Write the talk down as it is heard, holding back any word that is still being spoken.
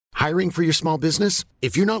Hiring for your small business?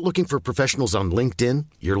 If you're not looking for professionals on LinkedIn,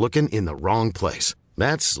 you're looking in the wrong place.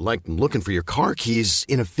 That's like looking for your car keys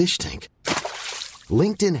in a fish tank.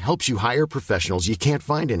 LinkedIn helps you hire professionals you can't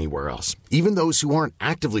find anywhere else, even those who aren't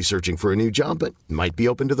actively searching for a new job but might be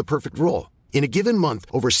open to the perfect role. In a given month,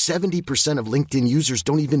 over 70% of LinkedIn users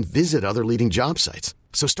don't even visit other leading job sites.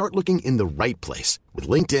 So start looking in the right place. With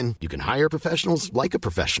LinkedIn, you can hire professionals like a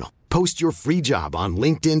professional. Post your free job on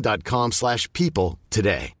linkedin.com/people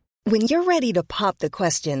today. When you're ready to pop the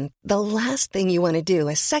question, the last thing you want to do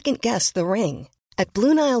is second-guess the ring. At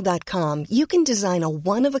BlueNile.com, you can design a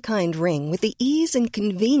one-of-a-kind ring with the ease and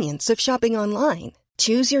convenience of shopping online.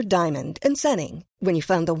 Choose your diamond and setting. When you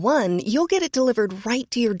find the one, you'll get it delivered right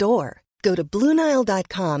to your door. Go to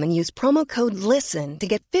BlueNile.com and use promo code LISTEN to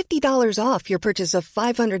get $50 off your purchase of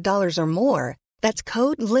 $500 or more. That's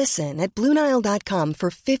code LISTEN at BlueNile.com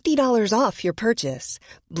for $50 off your purchase.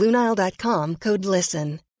 BlueNile.com, code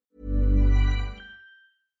LISTEN.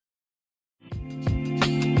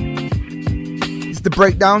 The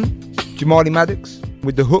breakdown, Jamali Maddix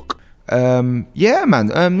with The Hook. Yeah, man.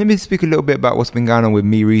 Let me speak a little bit about what's been going on with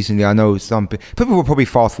me recently. I know some people will probably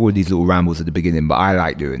fast forward these little rambles at the beginning, but I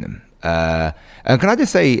like doing them. And can I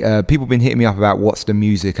just say, people have been hitting me up about what's the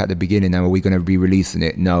music at the beginning and are we going to be releasing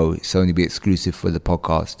it? No, it's only be exclusive for the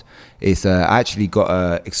podcast. It's I actually got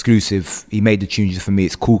a exclusive. He made the tunes for me.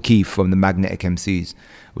 It's Kool Keith from the Magnetic MCs,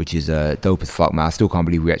 which is dope as fuck, man. I still can't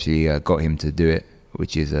believe we actually got him to do it,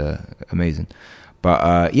 which is amazing.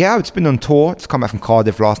 But yeah, I've just been on tour. Just come back from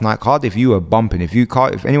Cardiff last night. Cardiff, you were bumping. If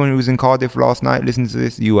anyone who was in Cardiff last night listened to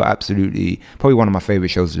this, you were absolutely probably one of my favorite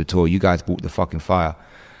shows of the tour. You guys brought the fucking fire,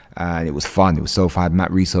 and it was fun. It was so fun. I had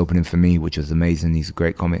Matt Reese opening for me, which was amazing. He's a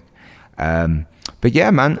great comic. But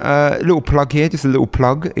yeah, man, a little plug here. Just a little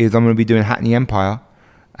plug is I'm going to be doing Hackney Empire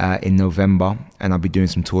in November, and I'll be doing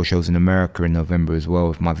some tour shows in America in November as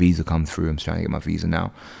well. If my visa comes through, I'm trying to get my visa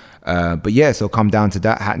now. But yeah, so come down to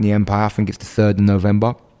that, Hackney Empire. I think it's the 3rd of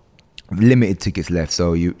November. Limited tickets left,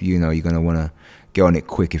 so you know you're gonna want to get on it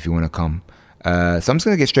quick if you want to come. So I'm just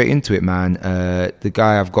gonna get straight into it, man. The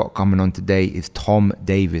guy I've got coming on today is Tom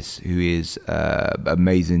Davis, who is an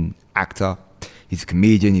amazing actor. He's a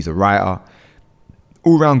comedian. He's a writer.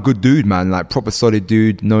 All round good dude, man. Like proper solid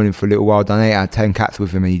dude. Known him for a little while. Done 8 out of 10 cats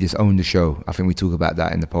with him, and he just owned the show. I think we talk about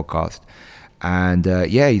that in the podcast. And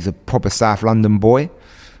yeah, he's a proper South London boy.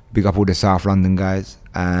 Big up all the South London guys,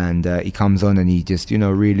 and he comes on and he just, you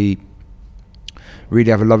know, really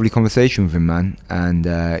have a lovely conversation with him, man. And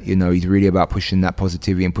you know, he's really about pushing that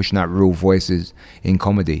positivity and pushing out real voices in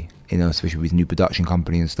comedy, you know, especially with his new production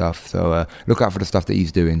company and stuff. So look out for the stuff that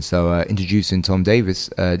he's doing. So introducing Tom Davis.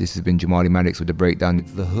 This has been Jamali Maddix with The Breakdown.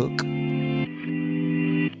 It's The Hook.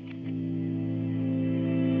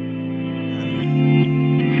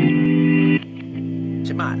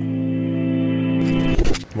 Jamali.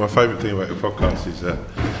 My favourite thing about your podcast is that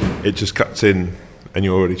it just cuts in and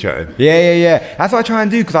you're already chatting. Yeah. That's what I try and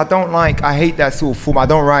do, because I hate that sort of format. I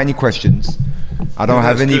don't write any questions. I don't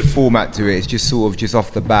have any format to it. It's just sort of just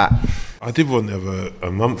off the bat. I did one the other a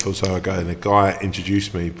month or so ago, and a guy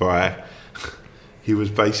introduced me by, he was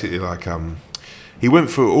basically like, he went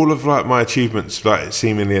through all of like my achievements, like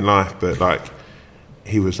seemingly in life, but like,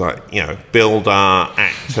 he was like, you know, builder,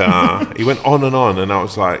 actor. He went on, and I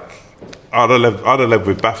was like, I'd have led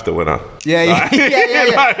with BAFTA winner. Yeah. Like,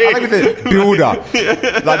 I like the builder.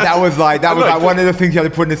 Yeah. Like that was like one of the things you had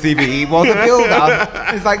to put in the CV. He was a builder.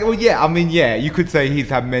 It's like, well, yeah. I mean, yeah. You could say he's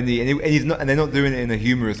had many, and he's not, and they're not doing it in a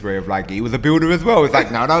humorous way of like he was a builder as well. It's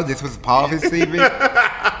like no, this was part of his CV.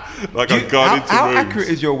 Like how accurate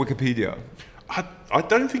is your Wikipedia? I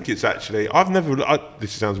don't think it's actually.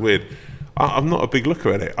 This sounds weird. I'm not a big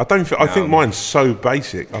looker at it. I think mine's so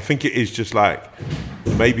basic. I think it is just like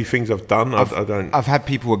maybe things I've done. I've had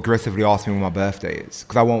people aggressively ask me when my birthday is,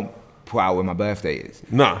 because I won't put out when my birthday is.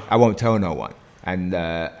 No, I won't tell no one. And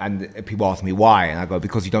people ask me why, and I go,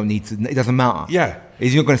 because you don't need to. It doesn't matter. Yeah,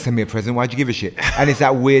 you're not going to send me a present. Why'd you give a shit? And it's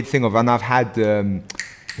that weird thing of, and I've had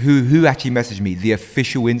who actually messaged me, the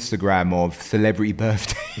official Instagram of celebrity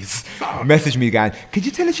birthdays, messaged me going, could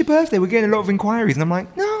you tell us your birthday? We're getting a lot of inquiries. And I'm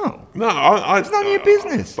like, no, it's none of your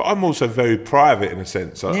business. But I'm also very private in a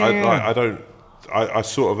sense. I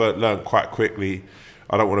sort of learned quite quickly,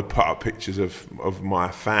 I don't want to put up pictures of my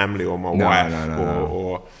family or my wife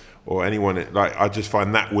or anyone. Like, I just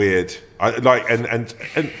find that weird. I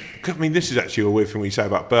mean, this is actually a weird thing you say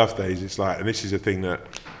about birthdays. It's like, and this is a thing that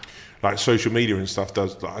like social media and stuff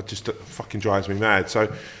does, like, just fucking drives me mad.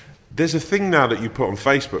 So there's a thing now that you put on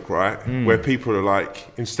Facebook, right, where people are like,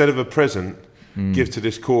 instead of a present, give to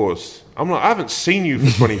this cause. I'm like, I haven't seen you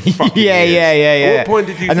for 20 fucking yeah, years. yeah. At what point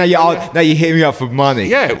did you... And now you're hitting me up for money.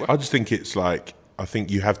 Yeah, I just think it's like, I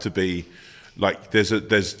think you have to be, like,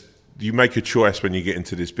 you make a choice when you get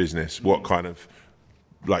into this business, what kind of,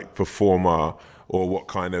 like, performer or what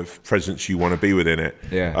kind of presence you want to be within it.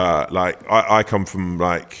 Yeah. Like, I come from,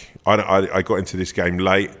 like, I got into this game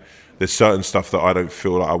late. There's certain stuff that I don't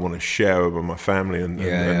feel like I want to share with my family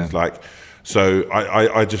and like, so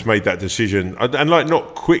I just made that decision. And like,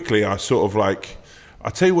 not quickly, I sort of like, I'll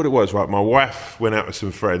tell you what it was, right? My wife went out with some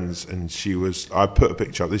friends and I put a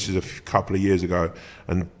picture up, this is a couple of years ago,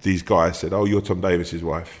 and these guys said, oh, you're Tom Davis's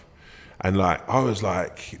wife. And like, I was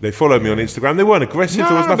like, they followed me on Instagram. They weren't aggressive,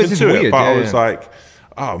 there was nothing to weird, it. But I was like,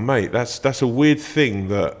 oh mate, that's a weird thing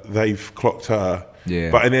that they've clocked her.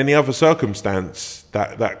 Yeah. But in any other circumstance,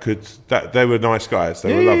 that they were nice guys.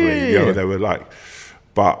 They were lovely. You know, they were like,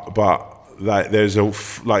 but like there's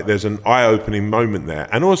an eye-opening moment there.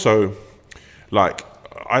 And also, like,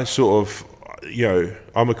 I sort of, you know,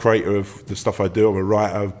 I'm a creator of the stuff I do. I'm a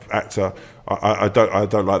writer, actor. I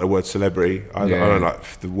don't like the word celebrity. I don't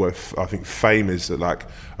like the word. I think fame is like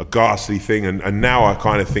a ghastly thing. And now I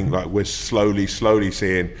kind of think like we're slowly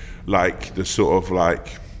seeing like the sort of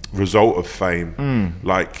like result of fame,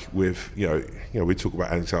 like with you know we talk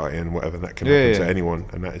about anxiety and whatever, and that can happen to anyone,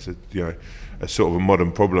 and that is a sort of a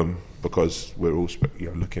modern problem because we're all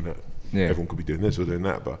looking at everyone could be doing this or doing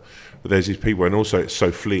that, but there's these people, and also it's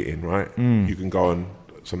so fleeting, right? You can go on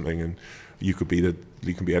something and you can be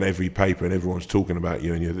on every paper and everyone's talking about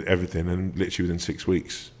you and you're everything, and literally within 6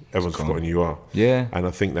 weeks everyone's forgotten who you are. And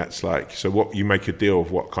I think that's like, so what you make a deal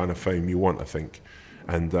of what kind of fame you want, I think.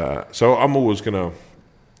 And so I'm always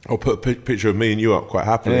I'll put a picture of me and you up quite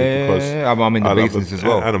happily because I'm in the business as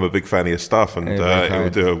well, and I'm a big fan of your stuff, and we'll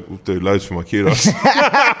do loads for my kudos.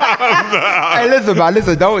 Hey, listen, man,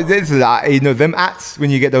 you know, them ads, when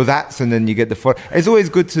you get those ads and then you get the photo, it's always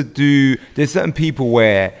good to do. There's certain people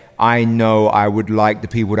where I know I would like the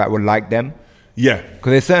people that would like them. Yeah,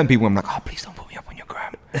 because there's certain people I'm like, oh, please don't put me up on your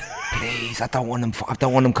gram. Please, I don't want them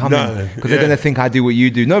coming because they're gonna think I do what you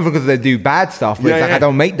do. Not because they do bad stuff, but it's like I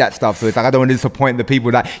don't make that stuff, so it's like I don't want to disappoint the people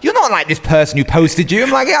that you're not like this person who posted you.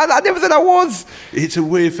 I'm like, I never said I was. It's a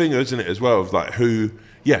weird thing, isn't it, as well, of like who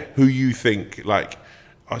you think like.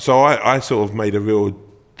 So I sort of made a real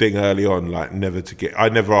thing early on, like I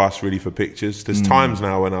never asked really for pictures. There's times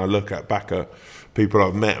now when I look back at people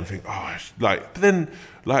I've met and think, oh, like, but then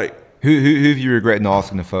like. Who have you regretted not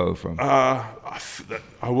asking a photo from? I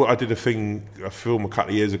did a film a couple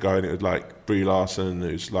of years ago, and it was like Brie Larson.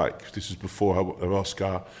 It was like, this was before her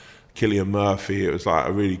Oscar. Cillian Murphy. It was like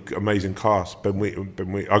a really amazing cast. Ben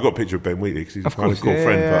Wheatley. I got a picture of Ben Wheatley because he's a kind of cool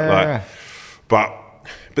friend. But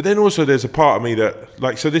then also there's a part of me that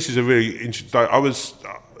like. So this is a really interesting. I was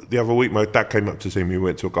the other week. My dad came up to see me. We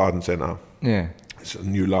went to a garden centre. Yeah, it's a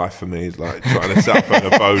new life for me. It's like trying to set up an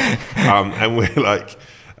abode, and we're like.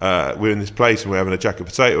 We're in this place and we're having a jacket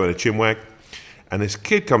potato and a chinwag, and this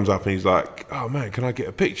kid comes up and he's like, oh man, can I get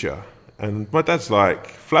a picture? And my dad's like,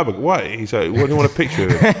 flabbergasted, why? He's like, what do you want a picture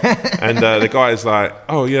of him? And the guy's like,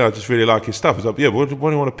 oh yeah, I just really like his stuff. He's like, yeah, what do you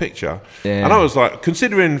want a picture? And I was like,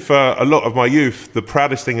 considering for a lot of my youth, the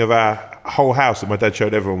proudest thing of our whole house that my dad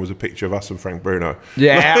showed everyone was a picture of us and Frank Bruno. Do you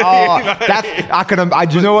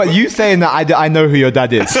know what? You saying that, I know who your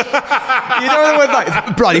dad is. You know what?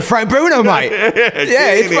 Like, bloody Frank Bruno, mate.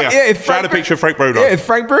 It's Frank. Found a picture of Frank Bruno. Yeah, it's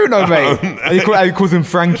Frank Bruno, mate. And he calls him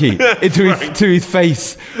Frankie to his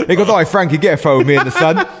face. He goes, oh, Frankie, get a photo of me and the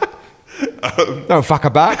sun. Don't fuck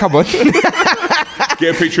about. Come on.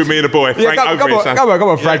 Get a picture of me and a boy. Frank, come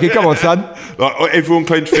on, Frankie. Come on, son. Like, everyone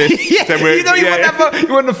clenched fists. You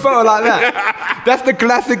want a photo like that. That's the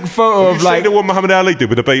classic photo of like. See the one Muhammad Ali did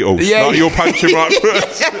with the Beatles. Yeah, like, you're punching right through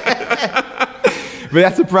us. But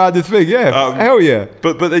that's the proudest thing, hell yeah.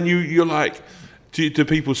 But then you're like, do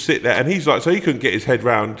people sit there? And he's like, so he couldn't get his head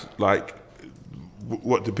round like,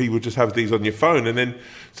 what do people just have these on your phone? And then,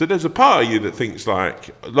 so there's a part of you that thinks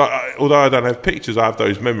like although I don't have pictures, I have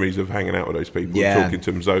those memories of hanging out with those people and talking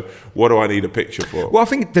to them. So what do I need a picture for? Well, I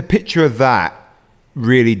think the picture of that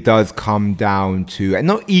really does come down to, and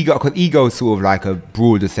not ego, because ego is sort of like a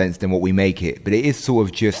broader sense than what we make it, but it is sort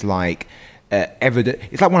of just like evident.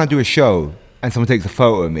 It's like when I do a show and someone takes a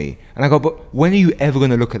photo of me and I go, but when are you ever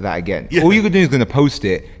going to look at that again? All you're going to do is going to post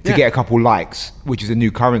it to get a couple likes, which is a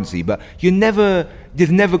new currency, but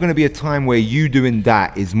there's never going to be a time where you doing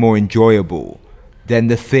that is more enjoyable than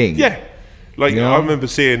the thing. Like, I remember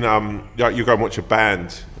seeing like, you go and watch a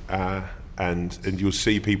band and you'll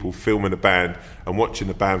see people filming a band and watching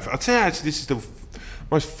the band. I'd say actually this is the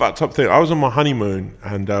most fucked up thing. I was on my honeymoon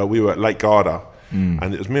and we were at Lake Garda.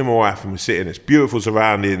 And it was me and my wife, and we're sitting. It's beautiful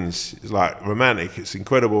surroundings. It's like romantic. It's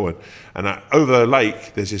incredible. And over the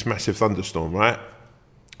lake, there's this massive thunderstorm, right?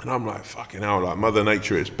 And I'm like, fucking hell, like Mother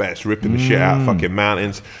Nature at its best, ripping the shit out of fucking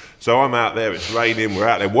mountains. So I'm out there, it's raining, we're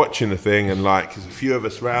out there watching the thing, and like, there's a few of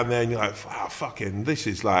us around there, and you're like, oh, fucking, this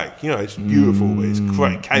is like, it's beautiful, but it's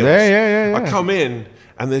great chaos. Yeah. I come in,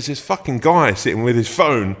 and there's this fucking guy sitting with his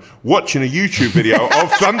phone watching a YouTube video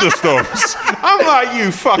of thunderstorms. I'm like,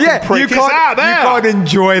 you fucking prick, it's out there. You can't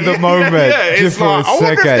enjoy the moment just for a second. I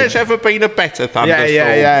wonder if there's ever been a better thunderstorm.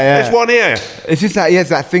 Yeah. There's one here. It's just that,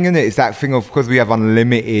 it's that thing, isn't it? It's that thing of, because we have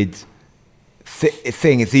unlimited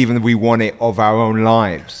thing, it's even we want it of our own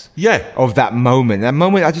lives. Yeah. Of that moment. That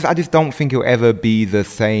moment, I just don't think it'll ever be the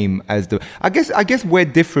same as I guess we're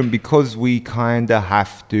different because we kind of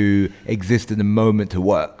have to exist in the moment to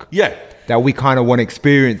work. Yeah. That we kind of want to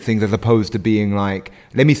experience things as opposed to being like,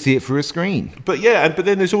 let me see it through a screen. But but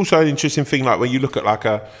then there's also an interesting thing, like when you look at like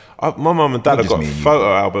my mum and dad have got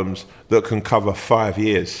photo albums that can cover 5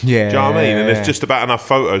 years. Yeah. Do you know what I mean? And there's just about enough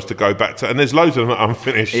photos to go back to, and there's loads of them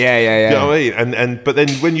unfinished. Yeah. Do you know what I mean? But then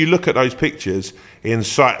when you look at those pictures, it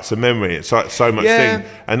incites a memory. It incites so much thing.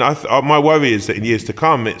 And my worry is that in years to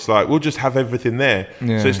come, it's like we'll just have everything there.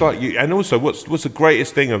 Yeah. So it's like and also what's the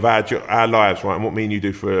greatest thing of our lives, right? And what me and you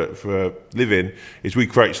do for a living is we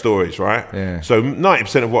create stories, right? Yeah. So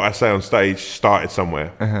 90% of what I say on stage started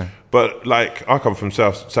somewhere. Uh-huh. But like, I come from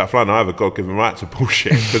South London. I have a God-given right to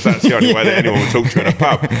bullshit because that's the only way that anyone will talk to you in a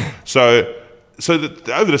pub. So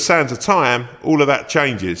over the sands of time, all of that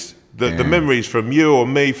changes. The memories from you or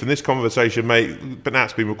me from this conversation but now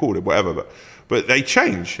it's been recorded, whatever. But they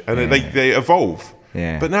change and they evolve.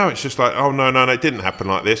 Yeah. But now it's just like, oh no, it didn't happen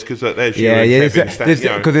like this because there's you.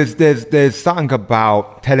 Because there's something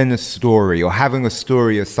about telling a story or having a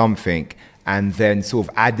story or something, and then sort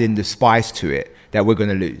of adding the spice to it that we're going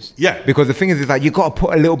to lose. Yeah. Because the thing is like, you got to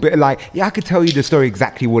put a little bit of like, I could tell you the story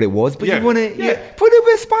exactly what it was, but you want to put a little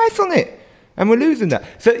bit of spice on it. And we're losing that.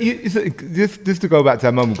 So just to go back to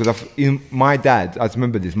that moment, because my dad, I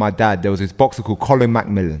remember this, there was this boxer called Colin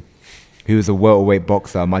McMillan. He was a welterweight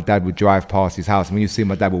boxer. My dad would drive past his house, and when you see him,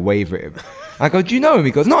 my dad would wave at him. I go, do you know him?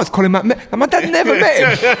 He goes, no, it's Colin McMillan. And my dad never met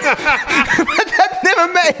him. My dad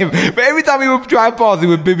never met him. But every time he would drive past, he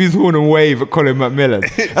would bib his horn and wave at Colin McMillan.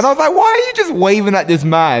 And I was like, why are you just waving at this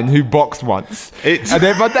man who boxed once? And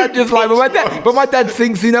then my dad just like, but my dad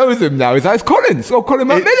thinks he knows him now. He's like, it's Colin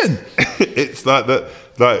McMillan. It's like that.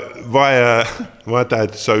 Like my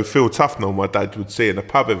dad, so Phil Tufnell, my dad would see in a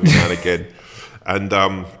pub every now and again. And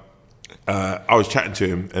I was chatting to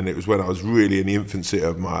him, and it was when I was really in the infancy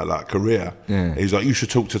of my career. Yeah. He's like, you should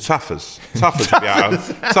talk to Tuffers.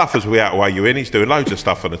 Tuffers will be out the way you in. He's doing loads of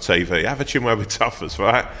stuff on the TV. Have a chinwag with Tuffers,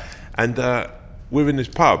 right? And we're in this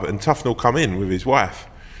pub, and Tufnell come in with his wife,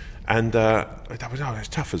 and Dad was, there's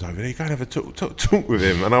Tuffers over there. You go and have a talk with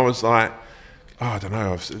him. And I was like, I don't know.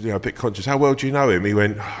 I was a bit conscious. How well do you know him? He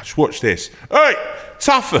went, just watch this. Hey,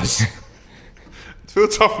 Tuffers. Phil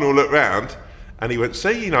Tufnell looked round. And he went,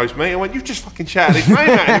 see, he knows me. I went, you just fucking shouted his name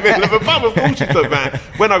out in the middle of a pub. Of course you do, man.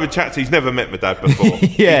 Went over chat, he's never met my dad before.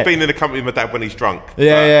 He's been in the company of my dad when he's drunk.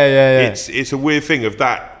 Yeah. It's a weird thing of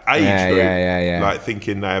that age group, like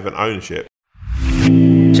thinking they have an ownership.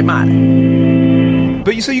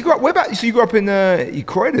 But you grew up, whereabouts? So you grew up in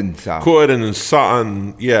Croydon, South? Croydon and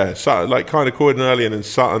Sutton, Sutton, like kind of Croydon early and then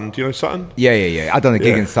Sutton. Do you know Sutton? Yeah. I done a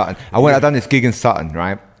gig in Sutton. I done this gig in Sutton,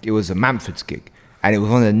 right? It was a Manford's gig. And it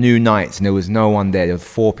was one of the new nights, and there was no one there. There was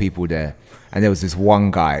 4 people there, and there was this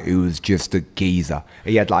one guy who was just a geezer.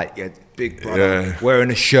 He had big brother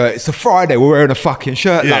wearing a shirt. It's a Friday. We're wearing a fucking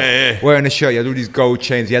shirt. Wearing a shirt. He had all these gold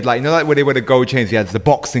chains. He had where they wear the gold chains. He had the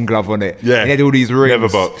boxing glove on it. Yeah. He had all these rings. Never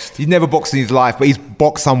boxed. He's never boxed in his life, but he's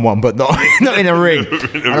boxed someone, but not in a ring.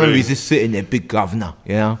 I remember he's just sitting there, big governor,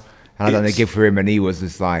 you know. And I done a gig for him, and he was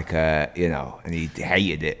just like, and he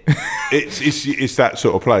hated it. It's that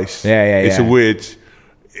sort of place. Yeah. It's a weird.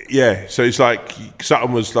 Yeah, so it's like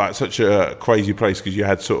Sutton was like such a crazy place because you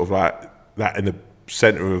had sort of like that in the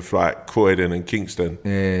centre of like Croydon and Kingston.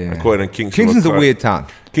 Yeah. And Croydon and Kingston. Kingston's a weird town.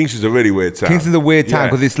 Kingston's a really weird town. Kingston's a weird town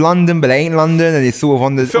because it's London, but it ain't London, and it's sort of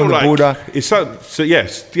on the border. It's so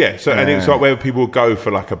and it's like where people would go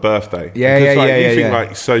for like a birthday.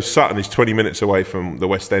 So Sutton is 20 minutes away from the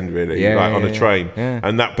West End, really, on a train,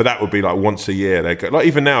 and that would be like once a year. They go, like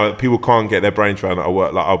even now, people can't get their brains around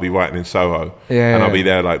that. I'll be writing in Soho, and I'll be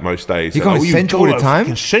there like most days. You go Central all the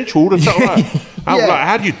time. Central all the time.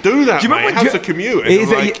 How do you do that? How's the commute?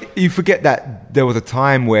 You forget that there was a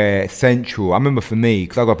time where Central. I remember for me,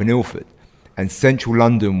 because I grew up in Ilford, and Central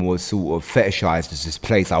London was sort of fetishised as this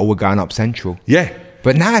place. Like, we're going up Central. Yeah.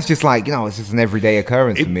 But now it's just like, it's just an everyday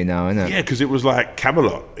occurrence for me now, isn't it? Yeah, because it was like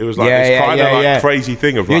Camelot. It was like this kind of crazy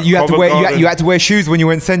thing of like you had to wear shoes when you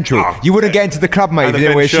went Central. You wouldn't get into the club, mate, if you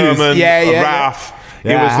didn't wear shoes. Ralph.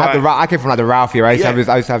 Yeah, I came from like the Ralphie, right? I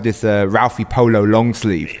used to have this Ralphie polo long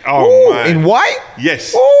sleeve. Oh, man. In white?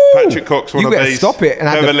 Yes. Ooh. Patrick Cox, one of these. Stop it. And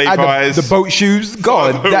had the boat shoes.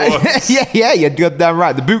 God. You're goddamn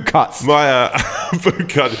right. The boot cuts. My boot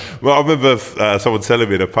cut. Well, I remember someone telling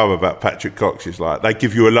me in a pub about Patrick Cox. It's like, they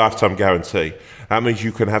give you a lifetime guarantee. That means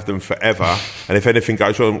you can have them forever, and if anything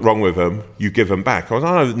goes wrong with them, you give them back. I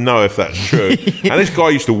don't know if that's true. And this guy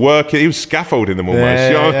used to work, he was scaffolding them almost.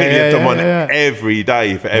 You know what I mean? He had them on every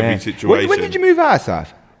day for every situation. When did you move out,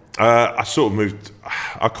 South?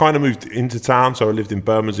 I kind of moved into town, so I lived in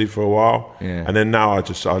Bermondsey for a while. Yeah. And then now I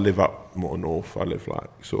live up more north. I live like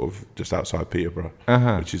sort of just outside Peterborough, you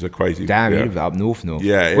live up north.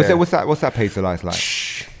 Yeah. What's that place of life like?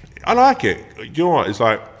 I like it. You know what? It's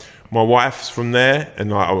like, my wife's from there,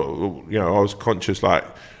 and like, I was conscious, so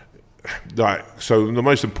the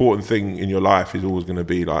most important thing in your life is always going to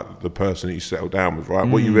be like the person that you settle down with, right?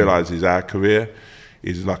 What you realise is our career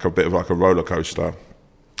is like a bit of like a roller coaster.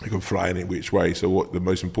 You can fly any which way. So what the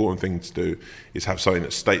most important thing to do is have something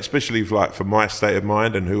that stays, especially for my state of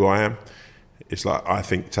mind and who I am. It's like, I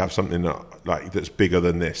think to have something that's bigger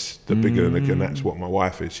than this, and that's what my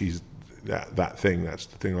wife is. She's that thing. That's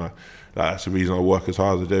the thing. That's the reason I work as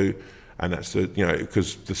hard as I do, and that's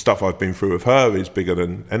because the stuff I've been through with her is bigger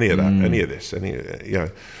than any of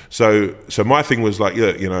that, So my thing was like,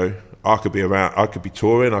 I could be around, I could be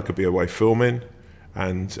touring, I could be away filming,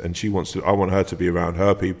 and I want her to be around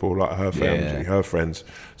her people, like her family, her friends,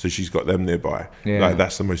 so she's got them nearby. Yeah. Like,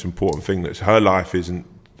 that's the most important thing. That her life isn't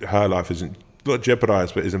not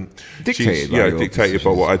jeopardized, but isn't dictated by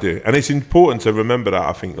what I do. And it's important to remember that.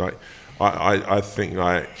 I think I think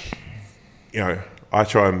I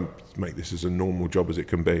try and make this as a normal job as it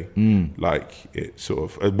can be. Like, it sort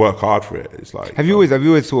of, I work hard for it. It's like, have you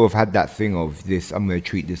always sort of had that thing of this, I'm going to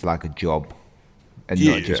treat this like a job and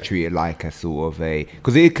not just treat it like a sort of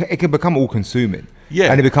because it can become all consuming.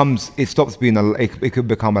 Yeah. And it stops being it could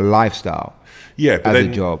become a lifestyle. Yeah. But as a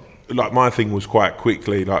job. Like, my thing was quite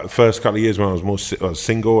quickly, like the first couple of years when I was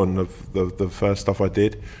single, and the first stuff I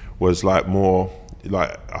did was like more,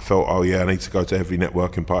 like, I felt, I need to go to every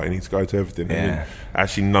networking party, I need to go to everything. Yeah. And then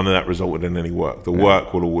actually none of that resulted in any work. The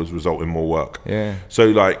work will always result in more work. Yeah. So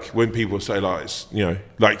like, when people say like, it's,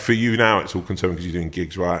 like for you now it's all concerned because you're doing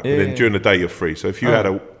gigs, right? Yeah. But then during the day you're free. So if you had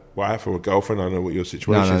a wife or a girlfriend, I don't know what your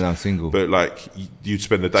situation is. No, single. But like, you'd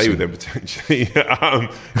spend the day with them potentially.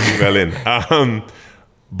 Email in.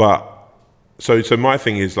 But so my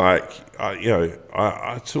thing is like,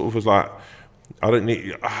 I sort of was like,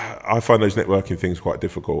 I find those networking things quite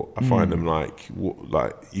difficult. I find them like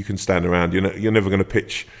you can stand around. You're never going to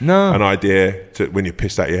pitch an idea when you're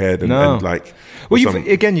pissed out your head and like. Well, you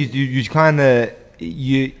kind of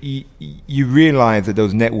you realise that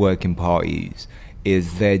those networking parties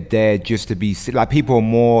they're there just to be like, people are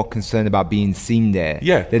more concerned about being seen there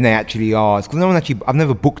than they actually are. Because I've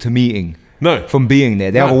never booked a meeting. No. From being there.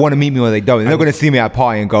 They either want to meet me or they don't. They're not going to see me at a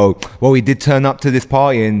party and go, well, we did turn up to this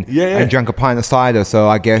party and drank a pint of cider, so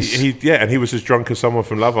I guess... and he was as drunk as someone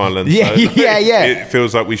from Love Island. Yeah. It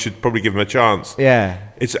feels like we should probably give him a chance. Yeah.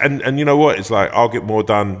 And you know what? It's like, I'll get more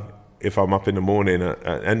done if I'm up in the morning.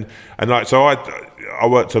 And like, so I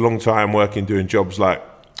worked a long time doing jobs like,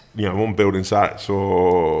 on building sites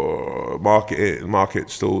or market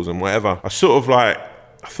stalls and whatever. I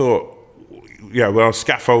thought, when I was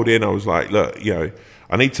scaffolding, I was like, look,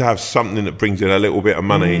 I need to have something that brings in a little bit of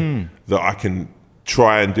money that I can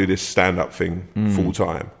try and do this stand-up thing full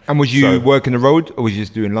time. And was you working the road, or was you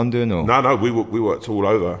just doing London? Or no, we worked all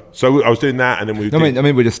over. So I was doing that, and then I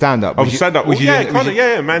mean with the stand-up. I was stand-up.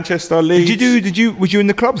 Manchester, Leeds. Was you in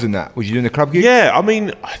the clubs and that? Was you doing the club gigs? Yeah, I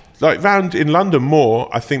mean, like round in London more.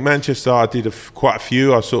 I think Manchester, I did quite a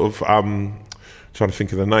few. I sort of trying to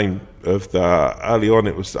think of the name of the early on.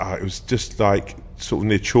 It was just like sort of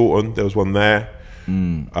near Chawton. There was one there.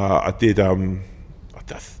 I did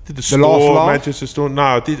the store, Manchester store. No,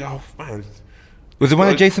 I did. Oh man, was it one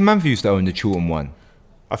that Jason Manfield used to own, the Chawton one?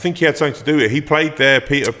 I think he had something to do with it. He played there.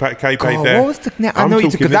 Peter Kay played there. What was the? I know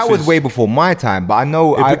because that was way before my time. But I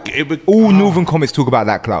know all Northern comics talk about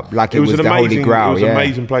that club. Like it was the Holy Grail. It was an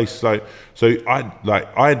amazing place. So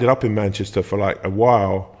I ended up in Manchester for like a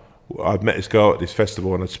while. I'd met this girl at this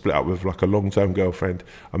festival and I'd split up with like a long-term girlfriend.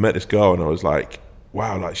 I met this girl and I was like,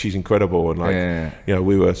 wow, like she's incredible. And like,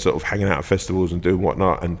 we were sort of hanging out at festivals and doing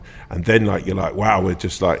whatnot. And then like, you're like, wow, we're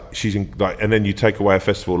just like, and then you take away a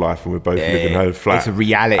festival life and we're both living in her flat. It's a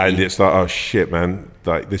reality. And it's like, oh shit, man.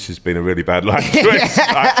 like this has been a really bad life choice.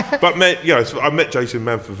 But I met Jason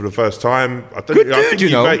Manford for the first time.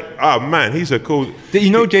 Oh man, he's a cool.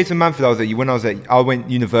 Jason Manford? I went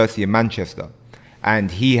university in Manchester, and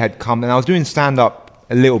he had come, and I was doing stand up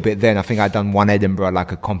a little bit then. I think I'd done one Edinburgh,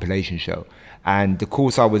 like a compilation show, and the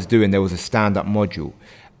course I was doing, there was a stand up module.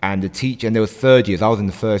 And the teacher, and there was third years, I was in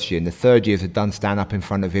the first year, and the third years had done stand-up in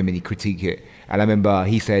front of him, and he critiqued it. And I remember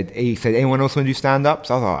he said, anyone else want to do stand-up?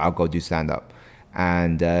 So I was like, I'll go do stand-up.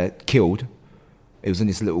 And killed. It was in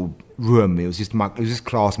this little room. It was just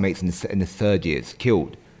classmates in the third years.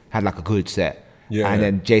 Killed. Had like a good set. Yeah. And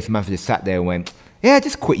then Jason Manford just sat there and went, yeah,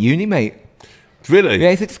 just quit uni, mate. Really? Yeah,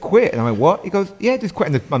 he said, just quit. And I went, what? He goes, yeah, just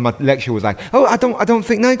quit. And my lecturer was like, oh, I don't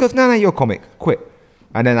think, no. He goes, no, you're a comic. Quit.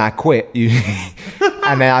 And then I quit.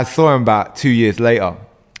 And then I saw him about 2 years later.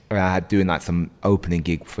 And I had doing like some opening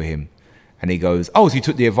gig for him. And he goes, oh, so you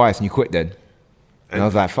took the advice and you quit then? And I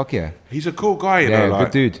was like, fuck yeah. He's a cool guy, you know.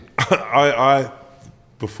 Good dude.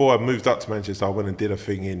 Before I moved up to Manchester, I went and did a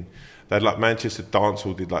thing they had like Manchester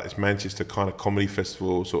Dancehall, did like this Manchester kind of comedy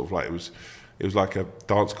festival, sort of like it was like a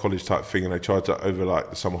dance college type thing, and they tried to over like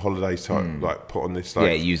the summer holidays type like put on this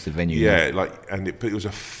like use the venue. Yeah, like it was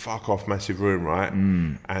a fuck off massive room, right?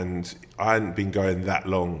 And I hadn't been going that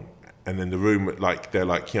long, and then the room like they're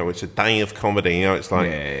like, it's a day of comedy, it's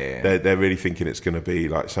like they're really thinking it's going to be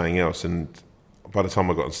like something else. And by the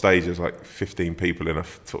time I got on stage, there was like 15 people in a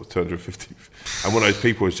sort of 250, and one of those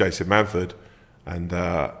people was Jason Manford, and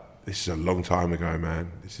this is a long time ago,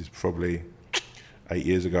 man. This is probably 8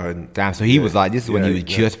 years ago. And damn, so he was like, this is when he was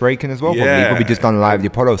just breaking as well? Yeah. Probably just done live the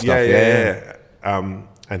Apollo stuff. Yeah.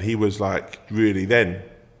 And he was like, really then,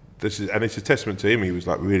 and it's a testament to him, he was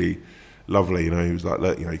like really lovely, he was like,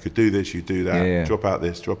 look, you could do this, you do that, drop out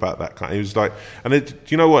this, drop out that kind. He was like, and do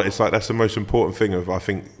you know what, it's like, that's the most important thing of, I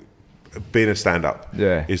think, being a stand-up,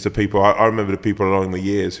 is the people, I remember the people along the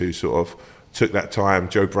years who sort of took that time,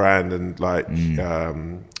 Joe Brand and like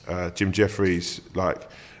Jim Jeffries, like,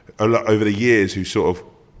 a lot over the years, who sort of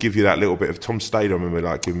give you that little bit of Tom Stade. I remember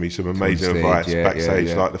like giving me some amazing advice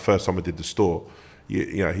backstage. Like the first time I did the store,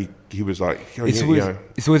 he was like,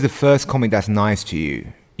 it's always the first comic that's nice to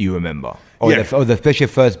you. You remember, or especially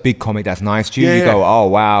the first big comic that's nice to you. You go, oh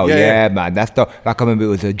wow, man, that's the. Like I remember, it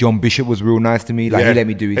was John Bishop was real nice to me. Like he let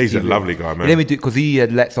me do his. He's a lovely guy, man. He let me do because he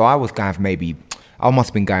had let. So I was kind of I must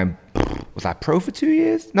have been going. Was I pro for 2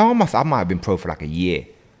 years? No, I might have been pro for like a year.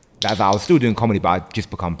 I was still doing comedy, but I'd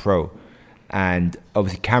just become pro. And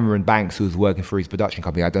obviously Cameron Banks, who was working for his production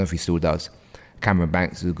company, I don't know if he still does. Cameron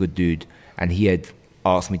Banks is a good dude. And he had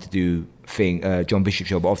asked me to do John Bishop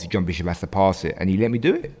show, but obviously John Bishop has to pass it. And he let me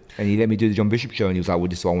do it. And he let me do the John Bishop show. And he was like, well,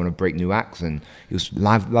 this is why I want to break new acts. And he was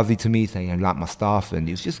lovely to me, saying he liked my stuff. And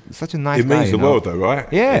he was just such a nice guy. It means the world though, right?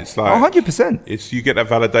 Yeah, it's like 100%. You get that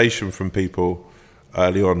validation from people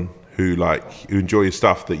early on who enjoy your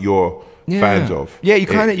stuff that you're fans of. Yeah, you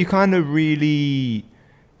kind of really,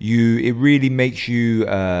 it really makes you,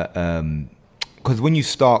 because when you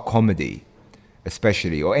start comedy,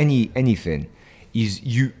 especially, or anything,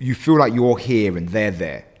 you feel like you're here and they're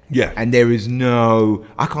there. Yeah. And there is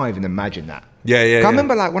I can't even imagine that. Yeah. I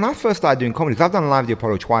remember like when I first started doing comedy, because I've done Live at the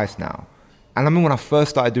Apollo twice now, and I remember when I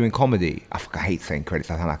first started doing comedy, I hate saying credits,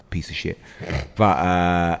 I sound like a piece of shit. But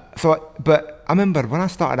I remember when I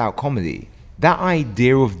started out comedy, that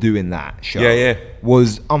idea of doing that show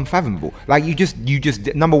was unfathomable. Like you just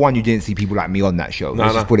number one, you didn't see people like me on that show.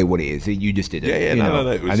 Let's just put it what it is. You just did it. No.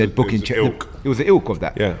 It was the ilk of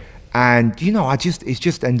that. Yeah. And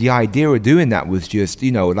and the idea of doing that was just,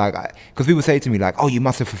 like, because people say to me like, oh, you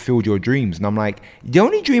must have fulfilled your dreams. And I'm like, the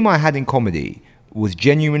only dream I had in comedy was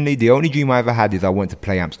genuinely, the only dream I ever had is I went to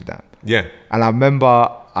play Amsterdam. Yeah. And I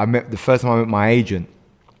remember the first time I met my agent,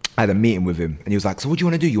 I had a meeting with him, and he was like, so what do you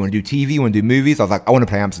want to do? You want to do TV? You want to do movies? I was like, I want to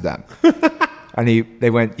play Amsterdam. And they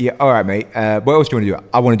went, yeah, all right, mate. What else do you want to do?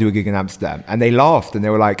 I want to do a gig in Amsterdam. And they laughed, and they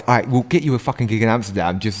were like, all right, we'll get you a fucking gig in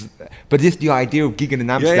Amsterdam. But the idea of gigging in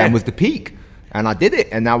Amsterdam was the peak. And I did it,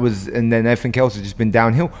 and then everything else has just been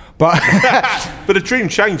downhill. But but the dream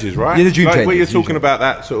changes, right? Yeah, the dream changes. When you're talking about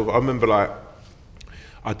that sort of, I remember like,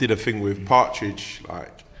 I did a thing with Partridge, like,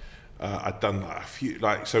 I'd done like a few,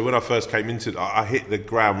 like, so when I first came into, I hit the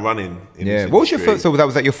ground running. What was your first? So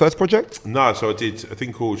was that your first project? No, so I did a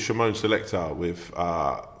thing called Shimon Selector with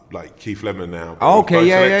like Keith Lemon now. Oh, okay,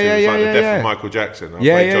 yeah. The death of Michael Jackson. I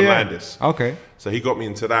played John Landis. Okay. So he got me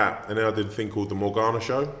into that, and then I did a thing called the Morgana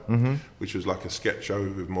Show, which was like a sketch show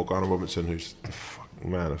with Morgana Robinson, who's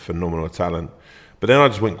a phenomenal talent. But then I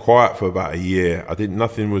just went quiet for about a year.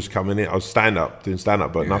 Nothing was coming in. I was doing stand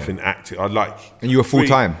up, but nothing active. And you were full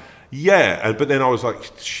time? Yeah, but then I was like,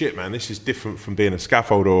 shit, man, this is different from being a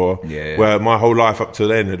scaffolder, where my whole life up to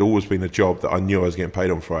then had always been a job that I knew I was getting paid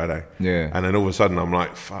on Friday. Yeah. And then all of a sudden I'm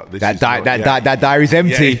like, fuck, this that is that diary's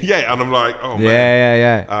empty. Yeah, and I'm like, oh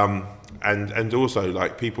man. Yeah. And also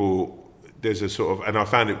like people, there's a sort of, and I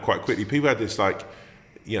found it quite quickly. People had this like,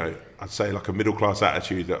 you know, I'd say like a middle class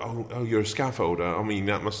attitude that oh you're a scaffolder. I mean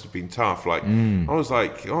that must have been tough. Like I was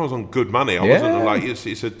on good money. I wasn't like it's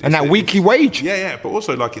that weekly wage. Yeah, but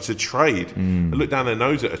also like it's a trade. I looked down their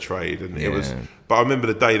nose at a trade, and it was. But I remember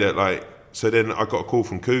the day that like. So then I got a call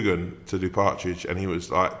from Coogan to do Partridge, and he was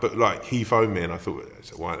like, but like he phoned me, and I thought,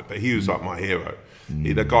 why? But he was like my hero.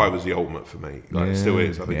 The guy was the ultimate for me. Like still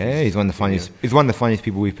is. I think he's one of the funniest. He's one of the funniest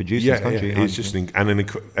people we've produced in this country. Yeah, he's just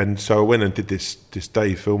and so I went and did this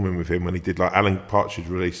day filming with him when he did like Alan Partridge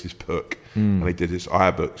released his book, and he did this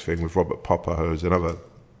iBooks thing with Robert Popper, who's another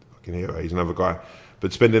fucking hero. He's another guy,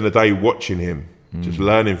 but spending the day watching him, just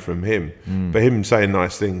learning from him, but him saying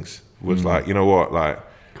nice things was like, you know what, like.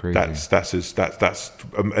 Crazy. That's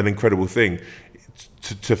an incredible thing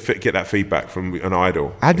to get that feedback from an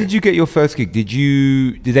idol. How did you get your first gig?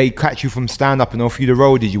 Did they catch you from stand up and offer you the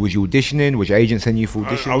role? Was you auditioning? Was your agent sending you for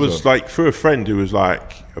auditions? I was like through a friend who was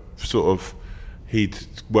like he'd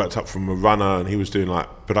worked up from a runner and he was doing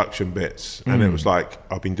like production bits, and it was like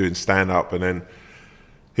I've been doing stand up, and then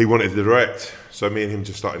he wanted to direct, so me and him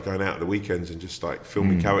just started going out at the weekends and just like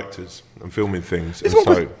filming characters and filming things.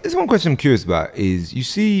 There's one question I'm curious about is, you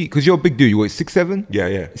see, because you're a big dude, you're 6'7"?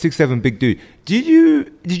 Yeah. 6'7", big dude. Did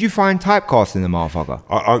you find typecasting the motherfucker?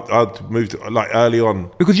 I'd moved like early on.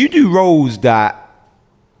 Because you do roles that,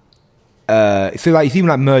 so like it's even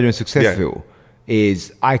like Murder and Successful.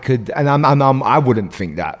 Is I wouldn't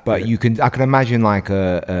think that, but I can imagine like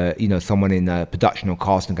someone in a production or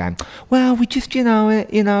casting going, well, we just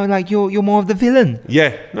like you're more of the villain,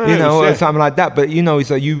 or something like that. But it's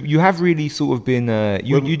like you have really sort of been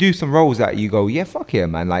you do some roles that you go, yeah, fuck yeah,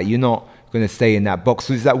 man, like you're not going to stay in that box.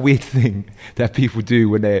 So it's that weird thing that people do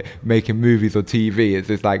when they're making movies or TV. It's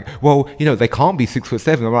just like, well, they can't be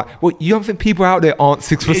 6'7". I'm like, well, you don't think people out there aren't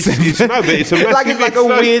 6'7"? No, but it's a massive, it's like a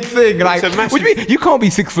weird thing. Like, what do you mean? You can't be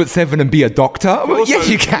 6'7" and be a doctor. Well, also, yes,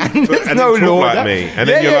 you can. There's no law. Like me, and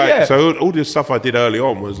then you're like, so all this stuff I did early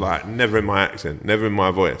on was like never in my accent, never in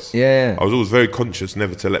my voice. Yeah, I was always very conscious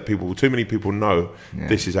never to let too many people know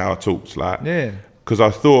this is how I talked. Like, because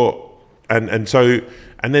I thought, and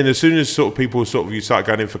then as soon as sort of people you start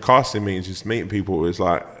going in for casting meetings, just meeting people, it was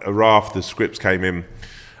like a raft of scripts came in.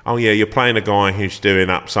 Oh yeah, you're playing a guy who's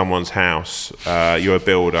doing up someone's house. You're a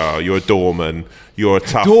builder. You're a doorman. You're a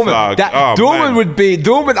tough thug.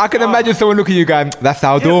 Doorman. I can imagine someone looking at you going, "That's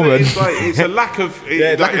our doorman." It's a lack of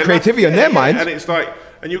lack of creativity on their mind, and it's like.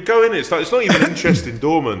 And you go in, it's not even interesting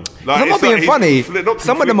doorman. Like, I'm not being funny.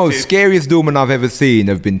 Some of the most scariest doormen I've ever seen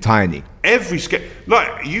have been tiny.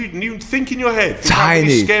 You think in your head, tiny, how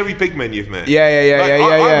many scary big men you've met. Yeah.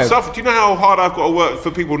 Do you know how hard I've got to work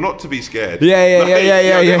for people not to be scared? Yeah. I'm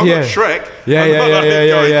not Shrek.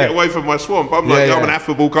 Get away from my swamp. I'm I'm an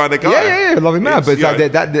affable kind of guy. Yeah, loving man. But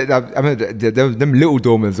it's them little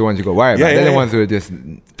doormen are the ones you got to worry about. They're the ones who are just.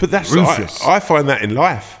 But that's I find that in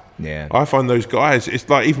life. Yeah, I find those guys. It's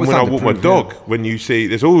like even when I walk my dog, when you see,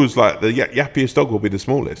 there's always like the yappiest dog will be the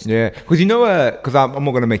smallest. Yeah, because because I'm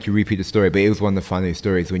not going to make you repeat the story, but it was one of the funniest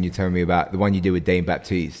stories when you tell me about the one you did with Dane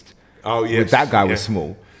Baptiste. Oh yes, that guy was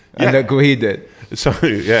small. And look what he did. So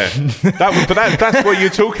that's what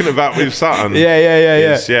you're talking about with Sutton.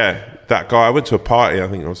 Yeah. That guy. I went to a party. I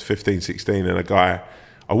think I was 15, 16, and I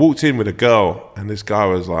walked in with a girl, and this guy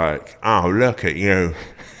was like, "Oh, look at you,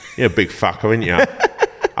 you're a big fucker, aren't you?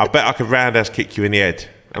 I bet I could roundhouse kick you in the head."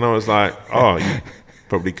 And I was like, "Oh, you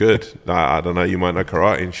probably could. Like, I don't know, you might know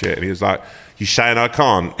karate and shit." And he was like, "You saying I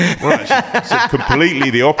can't?" Well, actually, so completely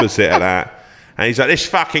the opposite of that. And he's like, "This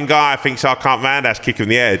fucking guy thinks I can't roundhouse kick him in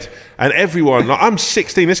the head." And everyone, like, I'm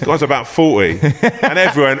 16, this guy's about 40. And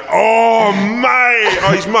everyone, "Oh,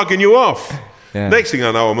 mate, he's mugging you off." Yeah. Next thing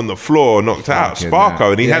I know, I'm on the floor, knocked out.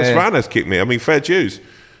 Sparko, and he has roundhouse kicked me. I mean, fair dues.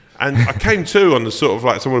 And I came to on the sort of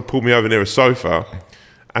like someone pulled me over near a sofa.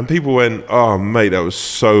 And people went, "Oh, mate, that was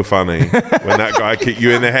so funny when that guy kicked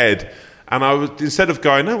you in the head." And I was, instead of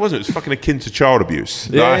going, "No, it wasn't. It was fucking akin to child abuse."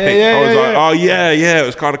 I was like, "Oh, yeah, it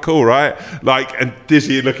was kind of cool, right?" Like, and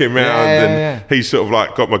Dizzy looking around, and he's sort of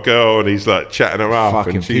like got my girl, and he's like chatting her up.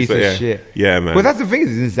 Fucking and she's piece like, of shit. Yeah, man. Well, that's the thing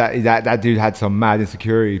is that dude had some mad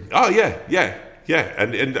insecurity. Oh, yeah.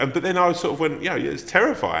 And but then I was sort of went, it's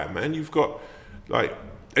terrifying, man. You've got, like,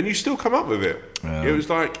 and you still come up with it. It was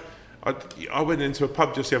like, I went into a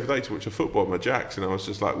pub just the other day to watch a football with my Jacks, and I was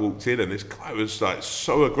just like walked in, and this guy was like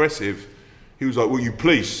so aggressive. He was like, "Well, you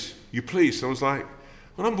police." And I was like,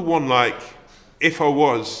 Well, number one, like, if I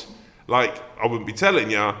was, like, I wouldn't be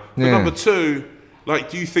telling you. But number two,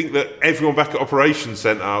 like, do you think that everyone back at Operations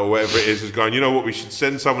Centre or whatever it is going, you know what, we should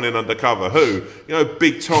send someone in undercover? Who? You know,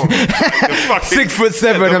 Big Tom. Like the fucking,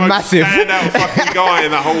 6'7" and massive. Standout fucking guy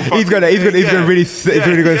in the whole fucking He's gonna really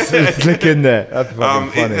slick in there. That's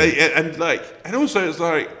fucking funny. And also it's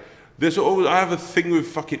like, I have a thing with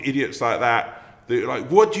fucking idiots like that. Like,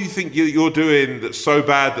 what do you think you're doing that's so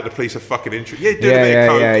bad that the police are fucking interested? Yeah, doing a bit of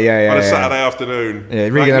coke on a Saturday afternoon. Yeah,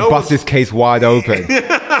 really gonna bust this case wide open. We're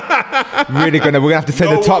gonna have to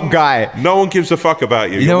send the top guy. No one gives a fuck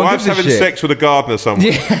about you. Your wife's having sex with a gardener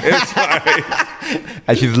somewhere. Yeah. It's like,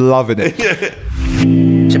 and she's loving it.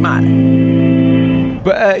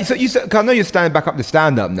 But so I know you're standing back up to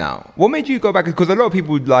stand up now. What made you go back? Because a lot of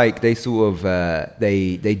people they sort of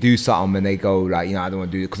they do something and they go like, I don't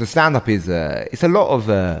want to do it, because the stand up is it's a lot of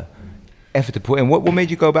effort to put in. What made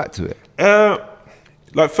you go back to it?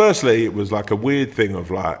 Like, firstly, it was like a weird thing of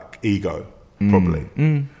like ego, probably.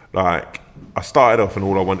 Like, I started off and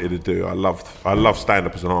all I wanted to do, I loved stand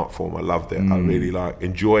up as an art form. I loved it. I really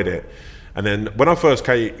enjoyed it. And then when I first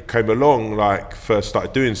came along, like first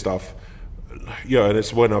started doing stuff. And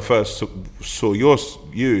it's when I first saw you,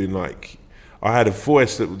 and like I had a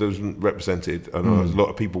voice that wasn't represented, and a lot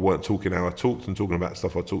of people weren't talking how I talked and talking about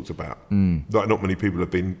stuff I talked about. Like, not many people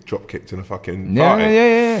have been drop kicked in a fucking party.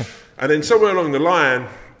 Yeah. And then somewhere along the line,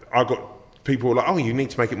 I got people like, "Oh, you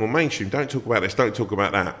need to make it more mainstream. Don't talk about this. Don't talk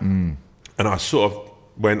about that." And I sort of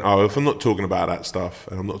went, "Oh, if I'm not talking about that stuff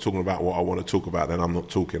and I'm not talking about what I want to talk about, then I'm not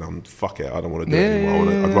talking. Fuck it. I don't want to do it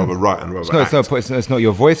anymore. I'd rather write and rather act." It's not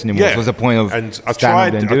your voice anymore. So what's the point of? And I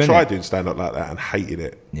tried doing stand up like that and hated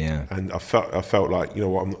it. Yeah. And I felt like, you know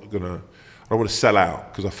what, I don't want to sell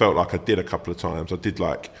out, because I felt like I did a couple of times. I did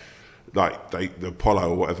like the Apollo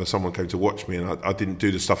or whatever. Someone came to watch me, and I didn't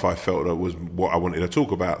do the stuff I felt that was what I wanted to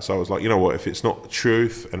talk about. So I was like, you know what, if it's not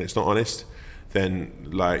truth and it's not honest, then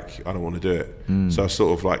like I don't want to do it. So I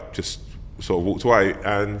sort of like just sort of walked away,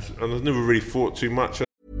 and I never really thought too much.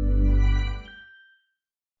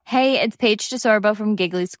 Hey, it's Paige DeSorbo from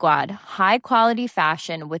Giggly Squad. High quality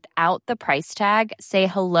fashion without the price tag. Say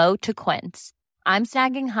hello to Quince. I'm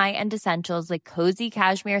snagging high-end essentials like cozy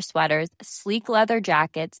cashmere sweaters, sleek leather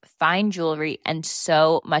jackets, fine jewelry, and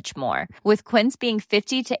so much more. With Quince being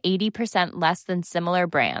 50 to 80% less than similar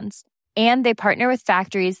brands. And they partner with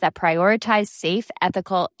factories that prioritize safe,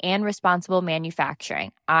 ethical, and responsible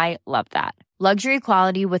manufacturing. I love that. Luxury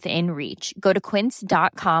quality within reach. Go to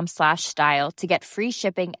quince.com/style to get free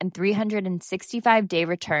shipping and 365-day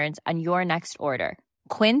returns on your next order.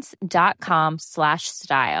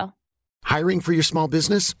 Quince.com/style. Hiring for your small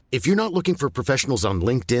business? If you're not looking for professionals on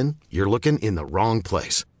LinkedIn, you're looking in the wrong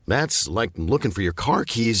place. That's like looking for your car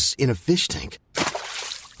keys in a fish tank.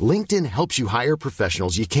 LinkedIn helps you hire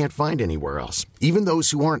professionals you can't find anywhere else, even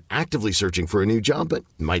those who aren't actively searching for a new job but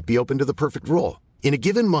might be open to the perfect role. In a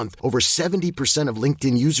given month, over 70% of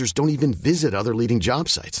LinkedIn users don't even visit other leading job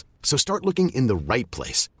sites. So start looking in the right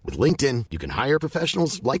place. With LinkedIn, you can hire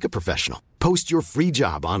professionals like a professional. Post your free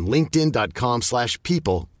job on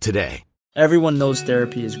linkedin.com/people today. Everyone knows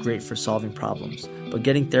therapy is great for solving problems, but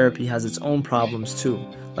getting therapy has its own problems too,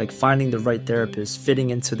 like finding the right therapist,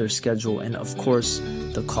 fitting into their schedule, and of course,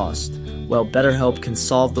 the cost. Well, BetterHelp can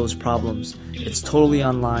solve those problems. It's totally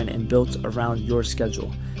online and built around your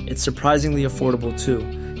schedule. It's surprisingly affordable too.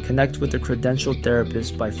 Connect with a credentialed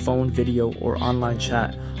therapist by phone, video, or online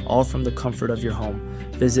chat, all from the comfort of your home.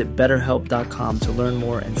 Visit BetterHelp.com to learn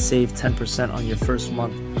more and save 10% on your first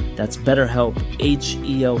month. That's BetterHelp,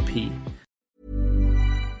 H-E-L-P.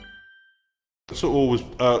 It sort of always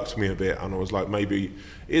irked me a bit, and I was like, maybe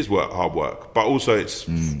it is hard work, but also it's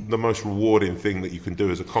the most rewarding thing that you can do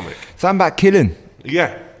as a comic. Something about killing.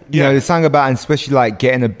 Yeah. You know, there's something about, and especially like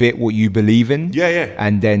getting a bit what you believe in. Yeah.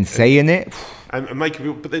 And then saying it. And making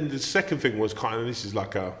people, but then the second thing was kind of, this is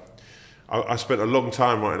like I spent a long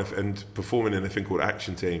time writing and performing in a thing called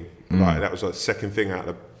Action Team. Like, that was the second thing out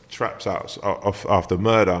of the Traps out after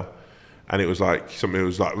Murder. And it was like something that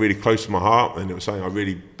was like really close to my heart, and it was something I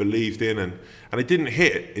really believed in, and it didn't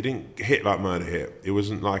hit. It didn't hit like Murder hit. It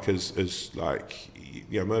wasn't like as like,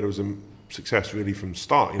 Murder was a success really from the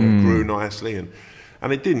start. It grew nicely, and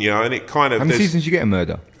it didn't, and it kind of. How many seasons did you get in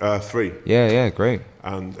Murder? 3. Yeah, great.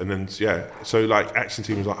 And then so like Action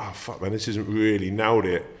Team was like, oh fuck man, this isn't really nailed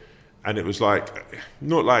it, and it was like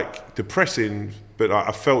not like depressing, but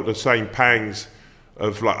I felt the same pangs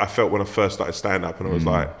of like I felt when I first started stand up, and I was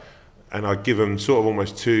like. And I'd give them sort of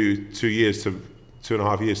almost 2 years to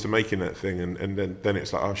 2.5 years to making that thing, and then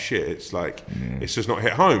it's like, oh shit, it's like it's just not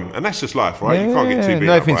hit home, and that's just life, right? You can't get too big.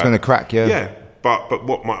 Nothing's going to crack, Yeah, but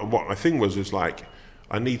what my thing was like,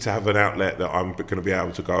 I need to have an outlet that I'm going to be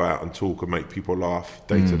able to go out and talk and make people laugh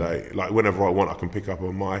day to day. Like whenever I want, I can pick up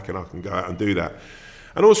a mic and I can go out and do that.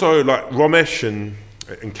 And also like Romesh and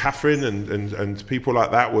Catherine and people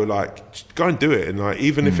like that were like, just go and do it. And like,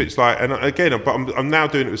 even if it's like, and again, but I'm now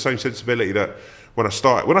doing it with the same sensibility that when I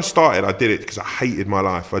started, I did it because I hated my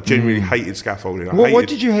life. I genuinely hated scaffolding. What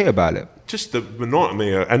did you hate about it? Just the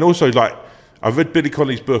monotony. And also like, I've read Billy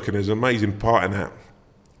Connolly's book and there's an amazing part in that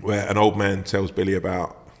where an old man tells Billy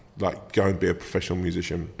about like, go and be a professional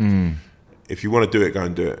musician. If you want to do it, go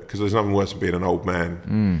and do it. Because there's nothing worse than being an old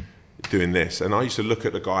man doing this. And I used to look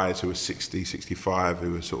at the guys who were 60, 65,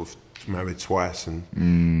 who were sort of married twice and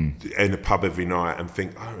in the pub every night and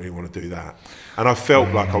think, I don't really want to do that. And I felt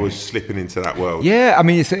like I was slipping into that world. Yeah, I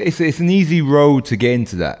mean, it's an easy road to get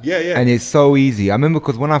into that. Yeah. And it's so easy. I remember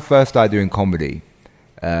because when I first started doing comedy,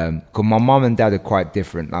 because my mum and dad are quite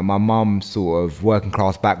different. Like my mum sort of working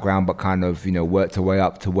class background, but kind of, you know, worked her way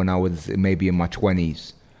up to when I was maybe in my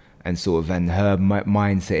 20s. And sort of, and her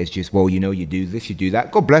mindset is just, well, you know, you do this, you do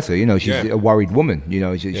that. God bless her, you know, she's a worried woman. You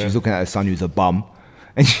know, she's looking at her son who's a bum.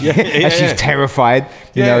 And, and she's terrified,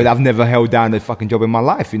 you know, I've never held down a fucking job in my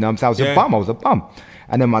life. You know what I'm saying? I was a bum.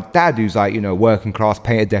 And then my dad, who's like, you know, working class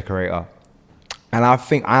painter decorator. And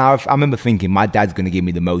I remember thinking, my dad's going to give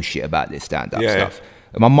me the most shit about this stand-up stuff.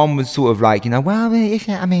 And my mum was sort of like, you know, well, if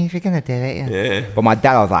you're going to do it. But my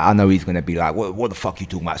dad, I was like, I know he's going to be like, what the fuck are you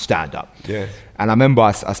talking about stand-up? Yeah. And I remember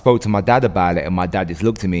I spoke to my dad about it, and my dad just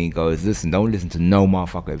looked at me and goes, listen, don't listen to no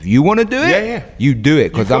motherfucker. If you want to do it, you do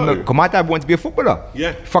it. Because my dad wanted to be a footballer.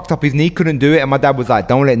 Yeah. Fucked up his knee, couldn't do it. And my dad was like,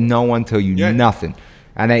 don't let no one tell you nothing.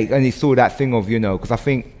 And he saw that thing of, you know, because I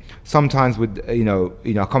think sometimes with, you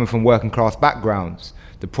know, coming from working class backgrounds,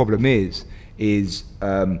 the problem is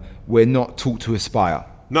we're not taught to aspire.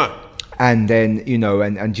 No. And then, you know,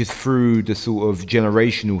 and just through the sort of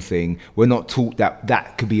generational thing, we're not taught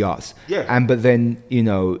that could be us. Yeah. But then, you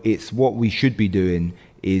know, it's what we should be doing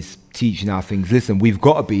is teaching our things. Listen, we've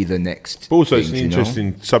got to be the next. But also, things, it's an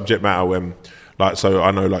interesting subject matter when, like, so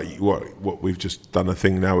I know, like, what we've just done a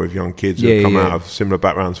thing now with young kids who come out of similar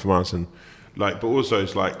backgrounds from us, and like, but also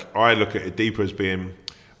it's like I look at it deeper as being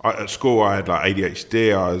at school I had like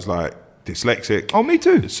ADHD, I was like dyslexic. Oh, me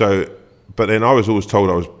too. So. But then I was always told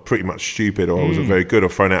I was pretty much stupid or I wasn't very good or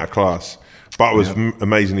thrown out of class. But I was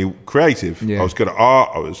amazingly creative. I was good at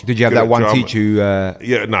art. Did you have that one drama. teacher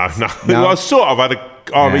who... No. I sort of had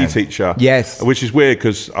a RE teacher. Yes. Which is weird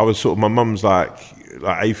because I was sort of... My mum's like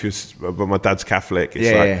atheist, but my dad's Catholic.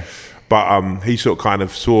 It's But he sort of kind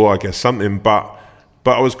of saw, I guess, something. But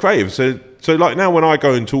I was creative. So like now when I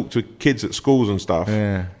go and talk to kids at schools and stuff,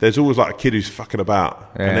 there's always like a kid who's fucking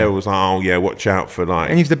about. And they're always like, oh yeah, watch out for like...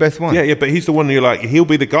 And he's the best one. Yeah, but he's the one you're like, he'll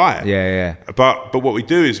be the guy. Yeah. But what we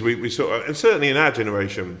do is we sort of, and certainly in our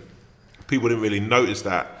generation, people didn't really notice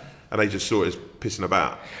that and they just saw it as pissing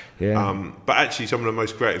about. Yeah. But actually some of the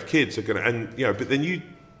most creative kids are going to, and you know, but then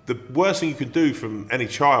the worst thing you can do from any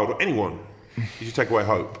child or anyone is you take away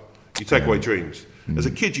hope. You take away dreams. As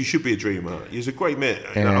a kid, you should be a dreamer. There's a great myth,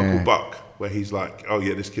 Uncle Buck, where he's like, oh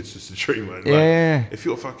yeah, this kid's just a dreamer. Like, if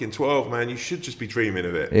you're fucking 12, man, you should just be dreaming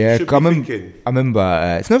of it. Yeah, you should be thinking. I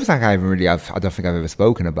remember, it's never something I don't think I've ever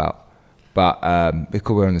spoken about, but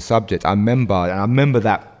because we're on the subject, I remember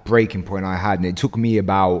that breaking point I had, and it took me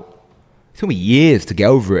years to get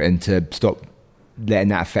over it and to stop letting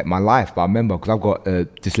that affect my life. But I remember, because I've got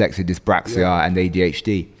dyslexia, dyspraxia, and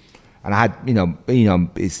ADHD. And I had, you know,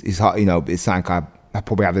 it's hard, you know, it's something I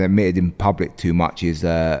probably haven't admitted in public too much is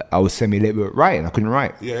I was semi-literate writing. I couldn't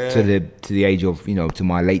write to the age of, you know, to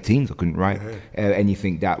my late teens. I couldn't write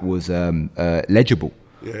anything that was legible.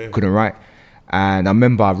 Couldn't write. And I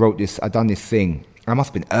remember I'd done this thing. I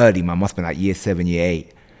must have been early, man. Must have been like year 7, year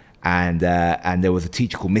 8. And there was a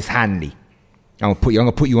teacher called Miss Hanley. I'm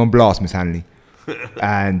gonna put you on blast, Miss Hanley.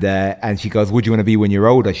 And she goes, what do you want to be when you're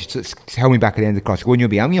older? She held me back at the end of the class. She goes, when you'll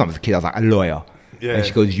be, I was a kid, I was like, a lawyer. And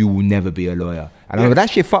she goes, you will never be a lawyer. And I remember that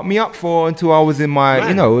shit fucked me up until I was in my,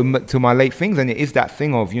 you know, to my late things. And it is that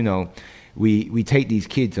thing of, you know, we take these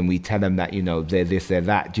kids and we tell them that, you know, they're this, they're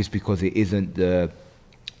that, just because it isn't the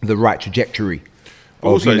right trajectory.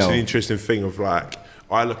 Also, it's an interesting thing of like,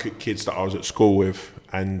 I look at kids that I was at school with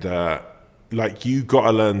and like you got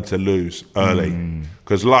to learn to lose early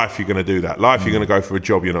because life you're going to do that. Life you're going to go for a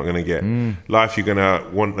job you're not going to get. Life you're going to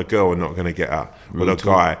want a girl and not going to get her, or a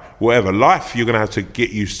guy, whatever. Life you're going to have to get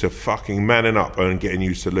used to fucking manning up and getting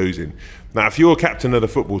used to losing. Now, if you're captain of the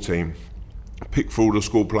football team, pick for all the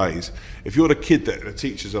school plays, if you're the kid that the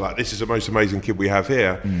teachers are like, this is the most amazing kid we have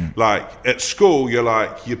here, like at school,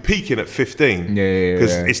 you're peaking at 15.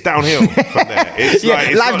 Because it's downhill from there. It's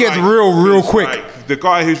life gets real quick. Like the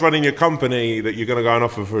guy who's running your company that you're going to go and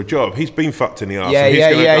offer for a job, he's been fucked in the ass. Yeah,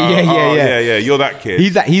 you're that kid.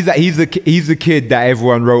 He's the kid that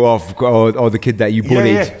everyone wrote off, or the kid that you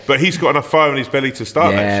bullied. Yeah. But he's got enough fire in his belly to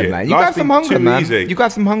start that shit. Man. You got some hunger, man. Easy. You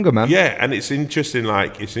got some hunger, man. Yeah, and it's interesting.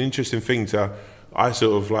 It's an interesting thing to. I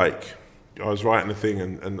sort of I was writing a thing,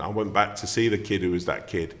 and I went back to see the kid who was that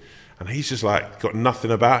kid, and he's just like got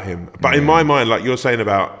nothing about him. But in my mind, like you're saying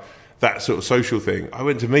about that sort of social thing, I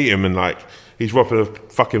went to meet him, and like he's rocking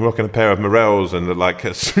a pair of Morels and like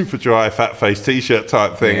a super dry fat face t-shirt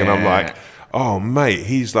type thing, and I'm like, oh mate,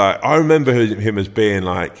 he's like, I remember him as being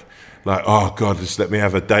like, oh God, just let me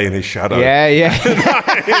have a day in his shadow. Yeah.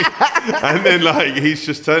 And then like he's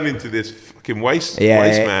just turned into this fucking waste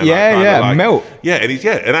man. Melt. Yeah, and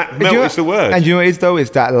and that melt is the word. And you know what it is though? It's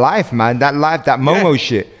that life, man. That life, that Momo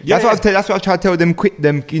shit. Yeah. That's what I try to tell them. Quit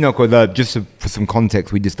them, because just for some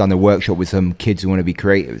context, we just done a workshop with some kids who want to be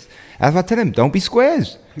creatives. That's what I tell them. Don't be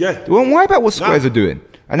squares. Yeah. Don't worry about what squares are doing.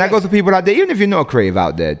 And that goes to people out there, even if you're not a creative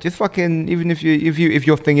out there, just fucking, even if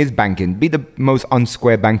your thing is banking, be the most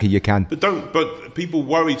unsquare banker you can. But people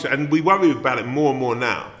worry, and we worry about it more and more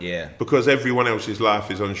now. Yeah. Because everyone else's life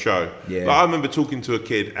is on show. Yeah. Like I remember talking to a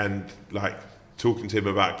kid and like talking to him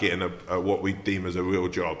about getting a what we deem as a real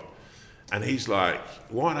job. And he's like,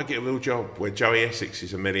 why don't I get a real job where Joey Essex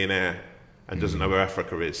is a millionaire and doesn't know where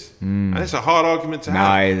Africa is? And it's a hard argument to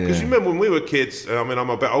have. Because you remember when we were kids, I mean, I'm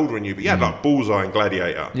a bit older than you, but you had like Bullseye and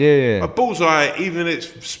Gladiator. Yeah. A Bullseye, even in its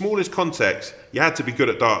smallest context, you had to be good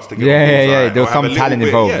at darts to get on Bullseye. Yeah. There was some talent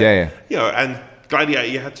involved, And Gladiator,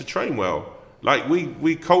 you had to train well. Like,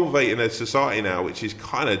 we cultivate in a society now, which is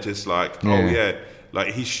kind of just like,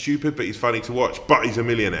 like he's stupid, but he's funny to watch, but he's a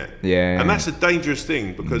millionaire. Yeah. And that's a dangerous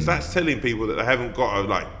thing, because that's telling people that they haven't got to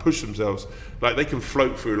like push themselves. Like they can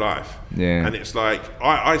float through life. Yeah. And it's like,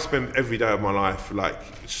 I spend every day of my life like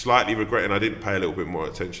slightly regretting I didn't pay a little bit more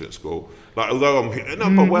attention at school. Like, although I'm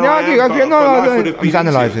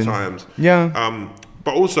analysing. Times. Yeah.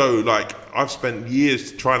 But also, like, I've spent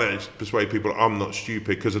years trying to persuade people I'm not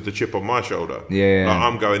stupid because of the chip on my shoulder. Yeah. Like,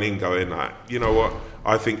 I'm going like, you know what?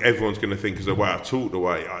 I think everyone's going to think as the way I talk, the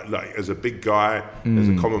way like as a big guy, there's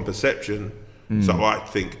a common perception. So I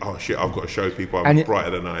think, oh shit, I've got to show people I'm brighter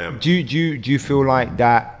than I am. Do you feel like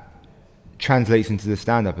that translates into the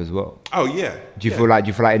stand-up as well? Oh yeah. Do you feel like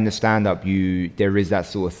in the stand-up there is that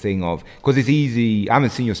sort of thing of, because it's easy. I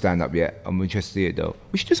haven't seen your stand-up yet. I'm interested to see it though.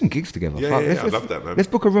 We should do some gigs together. I love that, man. Let's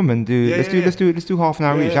book a room and let's do half an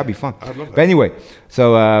hour each. That'd be fun. I'd love that. But anyway,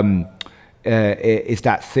 so it's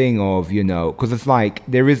that thing of, because it's like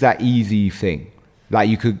there is that easy thing. Like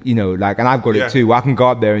you could, like, and I've got it too. I can go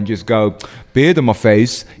up there and just go, beard on my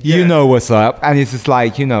face, you know what's up. And it's just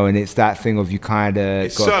like, and it's that thing of you kind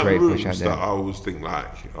of got to create push out there. That I always think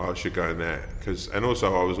like, I should go in there. And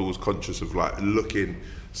also I was always conscious of like looking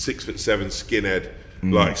 6'7" skinhead.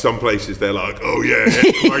 Like some places they're like, oh yeah,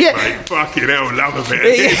 great, mate, fucking hell, love a bit of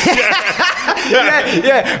this.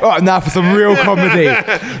 Yeah. All right, now for some real comedy.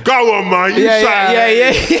 Go on, mate. Yeah.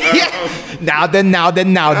 Now then.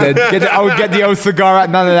 Get the old cigar out.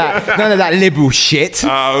 None of that liberal shit. So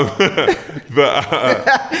I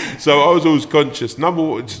was always conscious. Number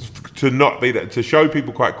one, to not be that, to show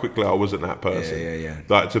people quite quickly I wasn't that person. Yeah.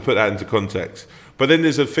 Like to put that into context. But then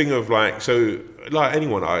there's a thing of like, so like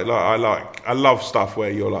anyone, I love stuff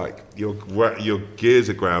where you're like your gears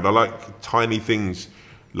are ground. I like tiny things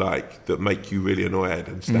like that make you really annoyed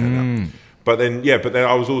and stand up. But then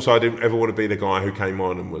I was also, I didn't ever want to be the guy who came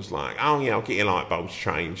on and was like, oh yeah, I'll get your light bulbs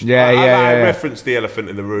changed. I referenced the elephant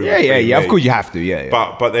in the room. Yeah. Of course you have to.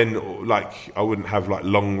 But then like I wouldn't have like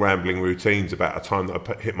long rambling routines about a time that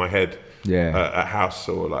I hit my head at a house,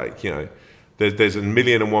 or like There's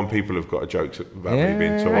 1,000,001 people who've got jokes about me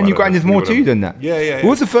being tall. And there's more to you than that. Yeah.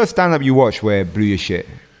 What was the first stand-up you watched where it blew your shit?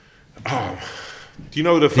 Oh, do you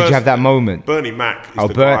know the first? Did you have that moment? Bernie Mac is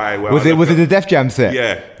the guy. Was it the Def Jam set?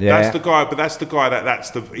 Yeah. That's the guy. But that's the guy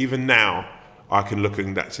even now I can look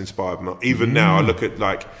and that's inspired me. Even now I look at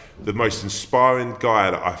like the most inspiring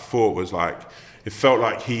guy that I thought was like. It felt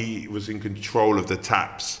like he was in control of the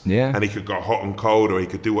taps, and he could go hot and cold, or he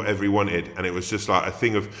could do whatever he wanted, and it was just like a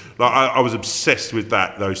thing of like I was obsessed with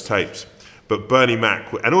those tapes. But Bernie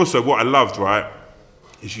Mac, and also what I loved, right,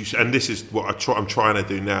 is and this is what I'm trying to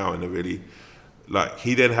do now, and really, like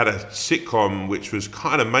he then had a sitcom which was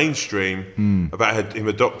kind of mainstream about him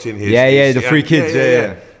adopting his the three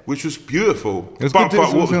kids, which was beautiful. It was but good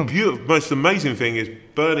what was beautiful, most amazing thing is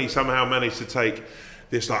Bernie somehow managed to take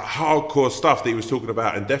this like hardcore stuff that he was talking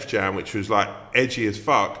about in Def Jam, which was like edgy as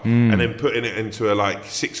fuck, and then putting it into a like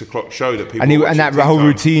 6 o'clock show that people and that whole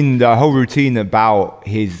routine, the whole routine about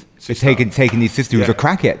his taking his sister who was a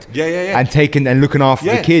crackhead, and looking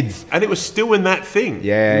after the kids, and it was still in that thing. He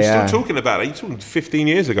was still talking about it. You're talking 15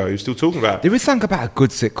 years ago. He was still talking about it. There is something about a good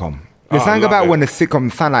sitcom. There's something about when a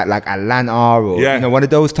sitcom sound like Atlanta or one of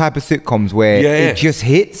those type of sitcoms where it just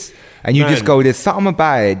hits. And you just go, there's something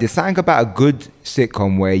about it. There's something about a good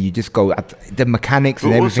sitcom where you just go, the mechanics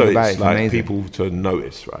and everything about it. It's like amazing. People to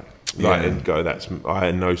notice, right? Like, and go, I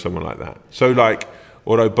know someone like that. So, like,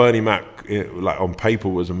 although Bernie Mac, like on paper,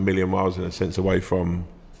 was a million miles in a sense away from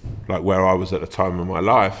like where I was at the time of my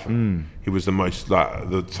life, he was the most like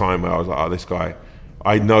the time where I was like, oh, this guy,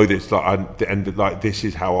 I know this, like, and like this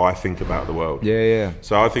is how I think about the world.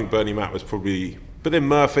 So I think Bernie Mac was probably. But then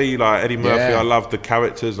Murphy, like Eddie Murphy, I love the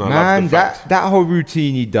characters and I love the facts. that whole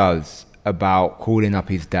routine he does about calling up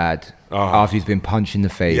his dad after he's been punched in the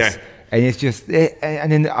face. And it's just,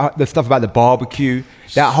 and then the stuff about the barbecue,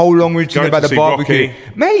 that whole long routine about the barbecue,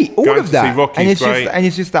 Rocky. Mate, all Going of that, and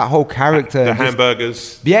it's just that whole character, the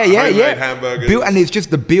hamburgers, hamburgers, and it's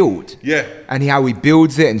just the build, and how he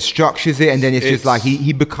builds it and structures it, and then it's just like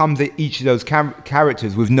he becomes each of those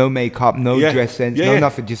characters with no makeup, no dress sense, no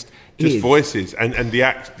nothing, just voices and the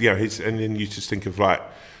act, and then you just think of like,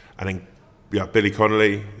 and then Billy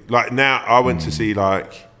Connolly. Like now, I went to see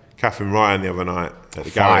like Katherine Ryan the other night at the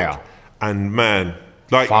Garrick. And man,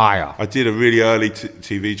 like I did a really early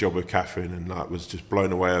TV job with Katherine, and like was just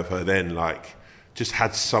blown away of her. Then like just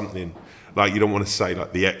had something like you don't want to say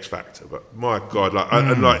like the X Factor, but my God, like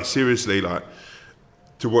and like seriously, like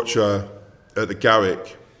to watch her at the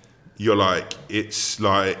Garrick, you're like it's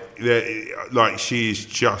like she's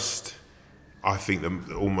just, I think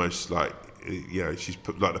almost like she's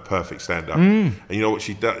put like the perfect stand-up, and you know what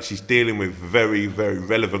she does? She's dealing with very very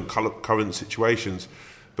relevant current situations.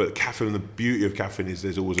 But Katherine, the beauty of Katherine is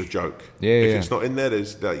there's always a joke. If it's not in there,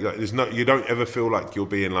 there's no. You don't ever feel like you're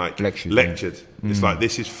being like lectured. It's like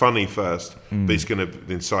this is funny first, but it's going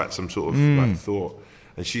to incite some sort of like thought.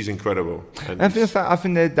 And she's incredible. And I think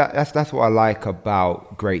that's what I like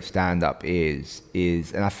about great stand-up is,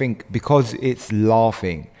 and I think because it's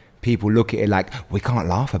laughing, people look at it like, we can't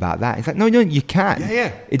laugh about that. It's like, no, you can.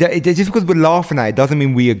 Just because we're laughing at it doesn't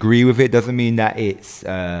mean we agree with it. Doesn't mean that it's.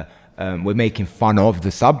 We're making fun of the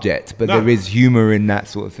subject, but there is humor in that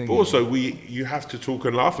sort of thing. But also, you have to talk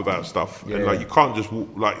and laugh about stuff, and like you can't just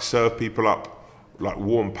like serve people up like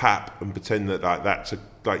warm pap and pretend that like that's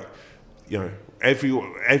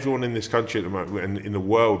everyone in this country at the moment and in the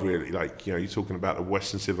world really, like you're talking about the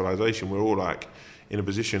Western civilization. We're all like in a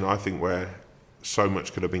position, I think, where so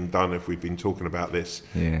much could have been done if we'd been talking about this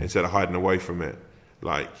instead of hiding away from it.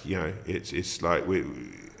 Like it's like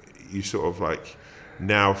you sort of like.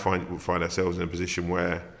 Now find ourselves in a position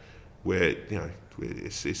where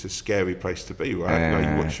it's a scary place to be, right? Like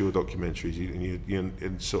you watch your documentaries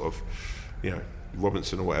and sort of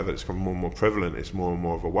Robinson or whatever. It's become more and more prevalent. It's more and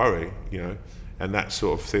more of a worry, and that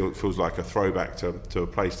sort of feels like a throwback to a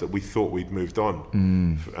place that we thought we'd moved on.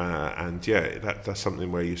 And that's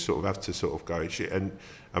something where you sort of have to sort of go shit, and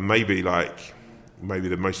maybe one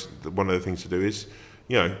of the things to do is.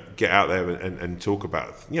 Get out there and talk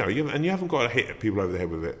about, and you haven't got to hit people over the head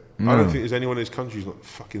with it. I don't think there's anyone in this country who's not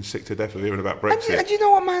fucking sick to death of hearing about Brexit. And you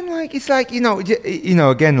know what, man? Like, it's like,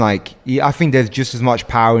 again, like, I think there's just as much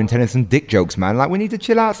power in telling some dick jokes, man. Like, we need to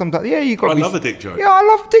chill out sometimes. Yeah, you got. I love a dick joke. Yeah, I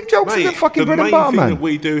love dick jokes. Mate, the fucking bread and butter, man. The main thing that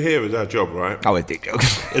we do here is our job, right? Oh, it's dick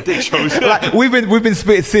jokes. Dick jokes. Like, we've been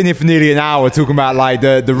sitting here for nearly an hour talking about like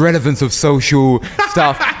the relevance of social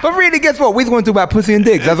stuff, but really, guess what? We just want to talk about pussy and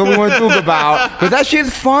dicks. That's what we want to talk about. But that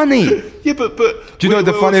shit's funny. Yeah, but do you know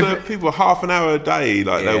the funny? People half an hour a day,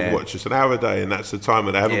 like they'll watch us an hour a day, and that's the time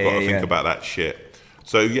when they haven't got to think about that shit.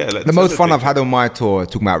 So the most fun I've had on my tour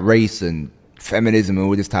talking about race and feminism and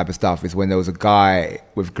all this type of stuff is when there was a guy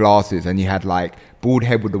with glasses and he had like bald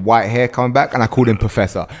head with the white hair coming back, and I called him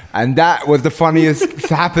Professor, and that was the funniest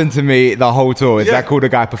happened to me the whole tour. Is I called the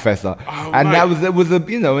guy Professor, and right. that was a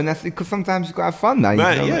and that's because sometimes you got to have fun now.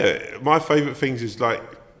 Man, my favourite things is like.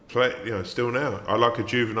 Still now, I like a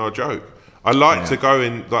juvenile joke. I like to go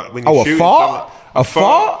in like when you're shooting a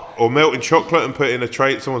fart, or melting chocolate and put it in a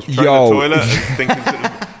tray. Someone's trying the toilet and thinking,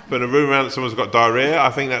 putting a room around that someone's got diarrhea. I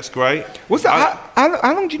think that's great. What's that?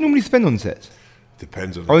 How long do you normally spend on sets?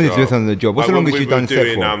 Depends on the job. Depends on the job. What's the longest you've done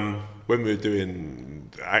set for? When we were doing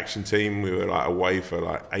the Action Team, we were like away for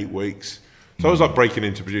like 8 weeks. So I was like breaking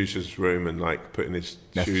into producer's room and like putting his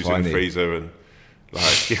shoes in the freezer and. Like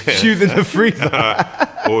shoes in the freezer,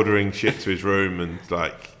 ordering shit to his room and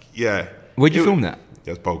like Where'd you film that?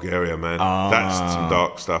 That's Bulgaria, man. That's some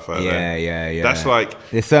dark stuff out there. Yeah. That's like...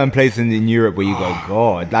 There's certain places in Europe where you go,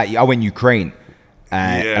 God. Like, I went Ukraine.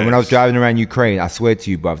 And when I was driving around Ukraine, I swear to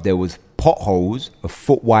you, bruv, there was potholes a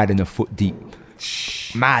foot wide and a foot deep.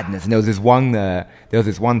 Madness. And there was this one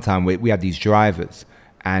time where we had these drivers,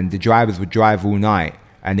 and the drivers would drive all night,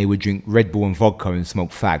 and they would drink Red Bull and vodka and smoke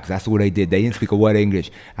fags. That's all they did. They didn't speak a word of English.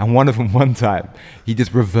 And one of them, one time, he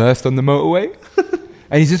just reversed on the motorway.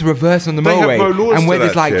 And he's just reversed on the motorway. Have no laws and we're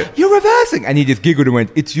just like, shit. You're reversing. And he just giggled and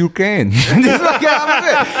went, it's Ukraine. And he's like, yeah, that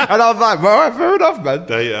was it. And I was like, well, fair enough, man.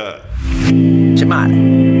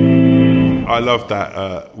 I love that.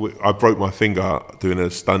 I broke my finger doing a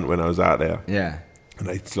stunt when I was out there. Yeah. And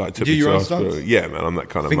they like took Do me your to own hospital. stunts? Yeah, man, I'm that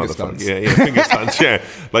kind of Finger motherfucker. stunts. Yeah, finger stunts. Yeah,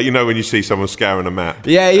 like when you see someone scouring a map.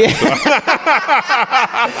 Yeah. You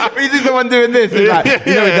see someone doing this. He's like, he's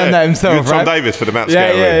never done that himself, Tom right? Davis for the map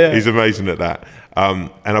scouring. Yeah. He's amazing at that.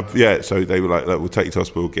 So they were like, look, we'll take you to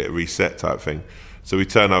hospital, get a reset type thing. So we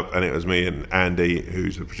turn up, and it was me and Andy,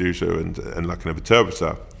 who's a producer and like an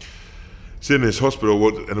interpreter. It's in this hospital,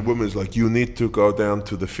 and the woman's like, you need to go down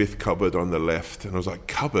to the 5th cupboard on the left. And I was like,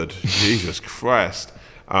 cupboard? Jesus Christ.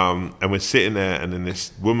 And we're sitting there, and then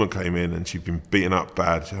this woman came in, and she'd been beaten up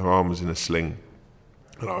bad. Her arm was in a sling.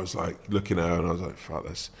 And I was like, looking at her, and I was like, fuck,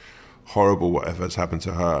 that's horrible, whatever's happened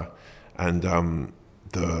to her. And I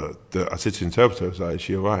said to the interpreter, I was like, is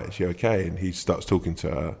she all right? Is she okay? And he starts talking to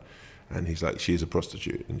her, and he's like, she's a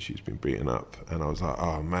prostitute, and she's been beaten up. And I was like,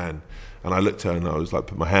 oh, man. And I looked at her, and I was like,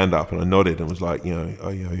 put my hand up, and I nodded, and was like, you're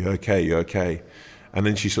okay. And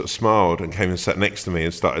then she sort of smiled and came and sat next to me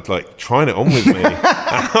and started like trying it on with me. And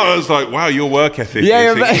I was like, wow, your work ethic is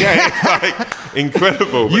it's like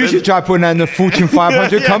incredible. But you should try putting that in the Fortune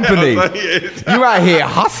 500 company. Like, you out here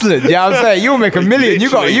hustling. Yeah, I'm saying you'll make $1 million. You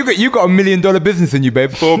got $1 million business in you,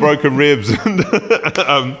 babe. 4 broken ribs. And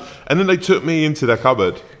then they took me into their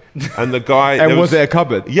cupboard. And the guy... And was it a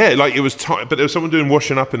cupboard? Yeah, like it was tight, but there was someone doing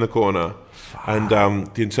washing up in the corner. And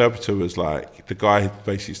the interpreter was like, the guy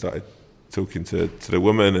basically started talking to the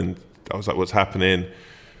woman, and I was like, what's happening?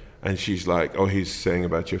 And she's like, oh, he's saying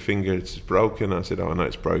about your finger, it's broken. I said, oh, I know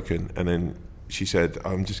it's broken. And then she said,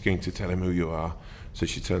 I'm just going to tell him who you are. So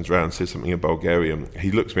she turns around and says something in Bulgarian.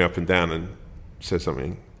 He looks me up and down and says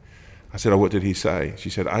something. I said, oh, what did he say? She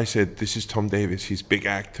said, I said, this is Tom Davis. He's a big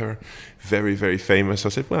actor, very, very famous. I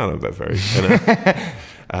said, well, I'm about very,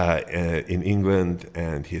 in England,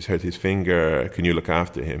 and he has hurt his finger. Can you look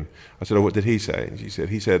after him? I said, oh, what did he say? And she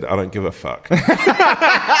said, I don't give a fuck.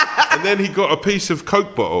 And then he got a piece of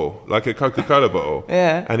Coke bottle, like a Coca-Cola bottle.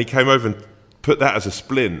 Yeah. And he came over and put that as a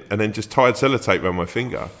splint and then just tied sellotape around my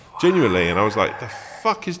finger. Genuinely. And I was like, the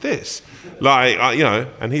fuck is this? Like,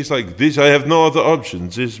 and he's like, I have no other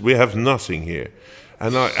options. We have nothing here.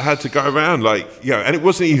 And I had to go around and it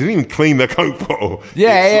wasn't, he didn't even clean the Coke bottle.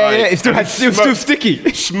 It was still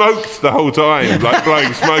sticky. Smoked the whole time, like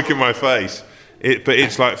blowing smoke in my face. But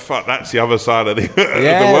it's like, fuck, that's the other side of the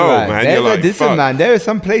world, man. You're like, listen, man, there are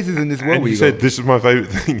some places in this world and where he said, this is my favourite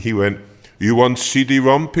thing. He went, you want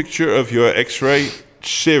CD-ROM picture of your X-ray?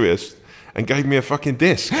 Serious? And gave me a fucking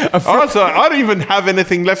disc. I was like, I don't even have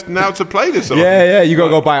anything left now to play this on. Yeah, you got to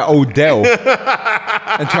go buy an old Dell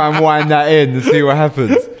and try and wind that in and see what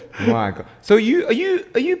happens. My God. So are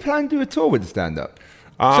you planning to do a tour with the stand-up?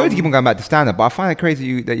 Sorry to keep on going back to stand-up, but I find it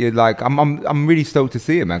crazy that you're like, I'm really stoked to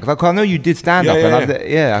see it, man. Because I know you did stand-up,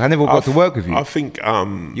 I never got to work with you. I think... you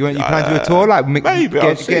plan to do a tour? Like, maybe,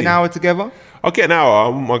 get an hour together? I'll get an hour.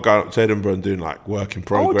 I might go up to Edinburgh and do like work in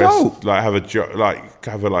progress. Oh, dope. Like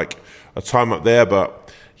have a time up there,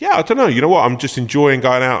 but yeah, I don't know. You know what? I'm just enjoying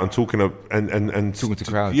going out and talking and talking to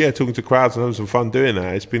crowds. Yeah, talking to crowds and having some fun doing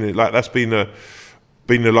that. It's been that's been a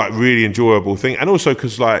like really enjoyable thing, and also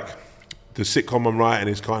because like the sitcom I'm writing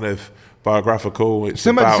is kind of biographical. It's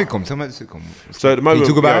Tell me about the sitcom. So at the moment,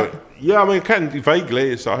 can you talk about it? Yeah, I mean, I can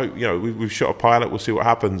vaguely. It's I hope we've shot a pilot. We'll see what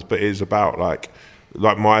happens, but it's about like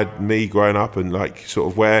me growing up and like sort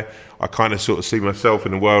of where I kind of sort of see myself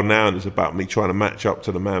in the world now, and it's about me trying to match up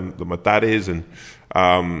to the man that my dad is, and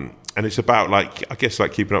it's about like I guess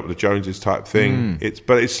like keeping up with the Joneses type thing.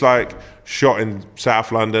 It's like shot in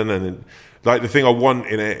South London, and like the thing I want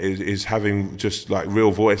in it is having just like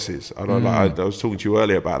real voices. I don't I was talking to you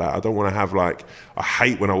earlier about that. I don't want to have like I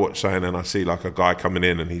hate when I watch something and I see like a guy coming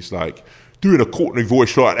in and he's like doing a Courtney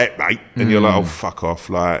voice like that, mate, and you're like, oh, fuck off,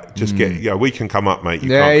 like, just get, we can come up, mate, you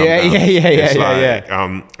can't come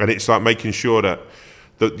down. And it's like making sure that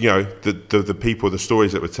the people, the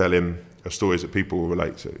stories that we're telling are stories that people will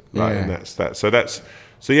relate to, like, and that's that. So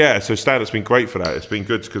stand-up's been great for that. It's been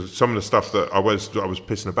good because some of the stuff that I was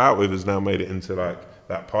pissing about with has now made it into like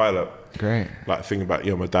that pilot. Great. Like thinking about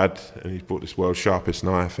my dad, and he's bought this world's sharpest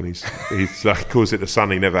knife, and he's like calls it the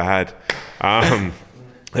son he never had. And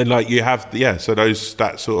like you have so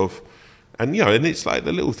that sort of. And and it's like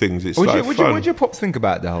the little things. It's fun. What did your pops think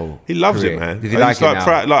about the whole? He loves career? it, man. Did he like it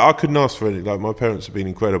now? I couldn't ask for anything. Like my parents have been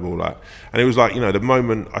incredible. Like, and it was like the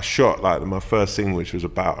moment I shot like my first thing, which was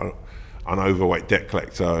about an overweight debt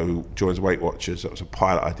collector who joins Weight Watchers. That was a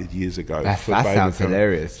pilot I did years ago. That sounds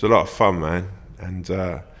hilarious. It's a lot of fun, man. And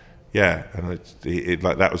and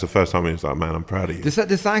like that was the first time he was like, man, I'm proud of you.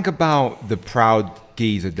 There's something about the proud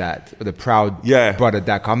geezer dad, or the proud brother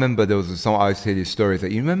dad. I remember there was I always hear these stories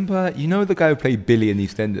that you know the guy who played Billy in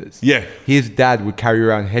EastEnders? Yeah. His dad would carry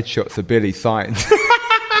around headshots of Billy signed.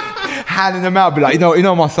 Handing them out, be like, you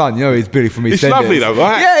know my son, it's Billy from EastEnders. It's lovely though,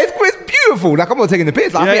 right? Yeah, it's beautiful. Like I'm not taking the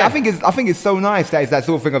piss. I think it's so nice that it's that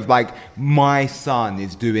sort of thing of like my son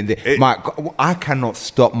is doing this. I cannot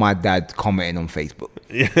stop my dad commenting on Facebook.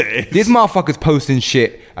 Yeah, this motherfucker's posting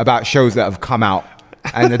shit about shows that have come out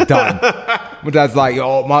and are done. My dad's like,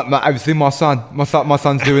 have you seen my son? My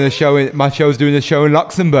son's doing a show. My show's doing a show in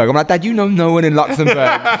Luxembourg. I'm like, Dad, no one in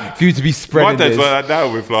Luxembourg for you to be spreading this. My dad's like that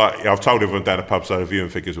now with like, I've told everyone down the pub so the viewing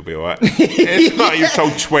figures will be alright. It's like you've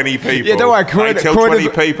told 20 people. Yeah, don't worry,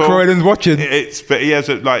 Croydon's watching. But he has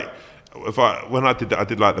when I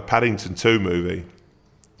did like the Paddington 2 movie,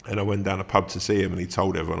 and I went down a pub to see him, and he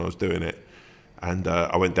told everyone I was doing it. And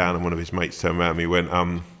I went down, and one of his mates turned around and he went,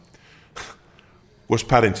 what's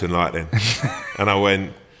Paddington like then? And I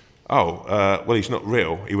went, well, he's not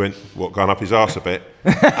real. He went, what, gone up his arse a bit?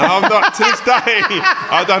 And I'm not, to this day,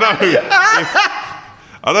 I don't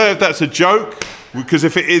know if that's a joke, because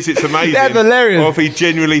if it is, it's amazing. That's hilarious. Or if he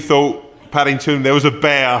genuinely thought, Paddington, there was a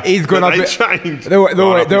bear. He's gone up.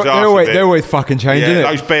 They're always fucking changing it.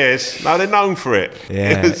 Those bears. No, they're known for it.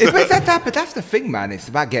 Yeah, but that's the thing, man. It's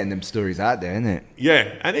about getting them stories out there, isn't it?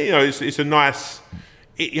 Yeah, and it's a nice.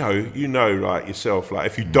 Like yourself, like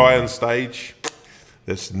if you die on stage,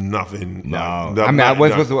 there's nothing. No,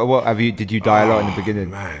 did you die a lot in the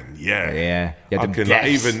beginning? Man, yeah. Yeah,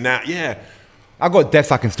 even now, yeah. I got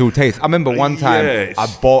deaths I can still taste. I remember one time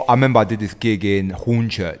I did this gig in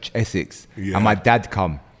Hornchurch, Essex, and my dad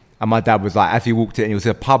come. And my dad was like, as he walked in, it was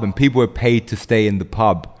a pub, and people were paid to stay in the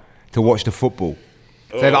pub to watch the football.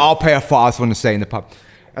 So like, I'll pay a fine, I just want to stay in the pub.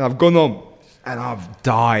 And I've gone on, and I'm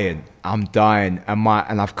dying, and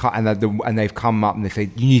they've come up and they say,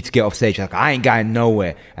 you need to get off stage. I'm like, I ain't going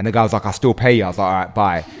nowhere. And the guy was like, I'll still pay you. I was like, all right,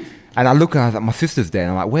 bye. And I look and I was like, my sister's there.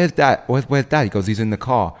 And I'm like, where's Dad? Where's Dad? He goes, he's in the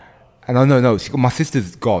car. And no, my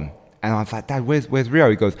sister's gone. And I was like, Dad, where's Rio?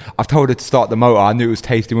 He goes, I've told her to start the motor. I knew it was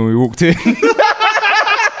tasty when we walked in.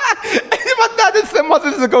 My dad had sent my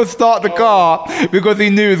sister to go start the car because he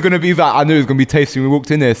knew it was going to be that. I knew it was going to be tasty when we walked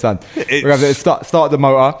in there, son. We have to start the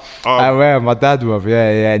motor. And where my dad was,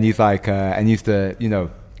 and he's like, and he used to, and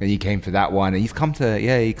he came for that one. And he's come to,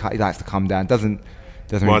 he likes to come down. Doesn't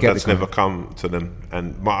my dad's never come to them,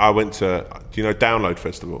 and I went to, do you know Download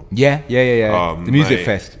Festival? Yeah. The music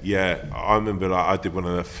fest. Yeah, I remember I did one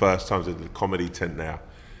of the first times I did the comedy tent there,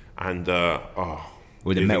 and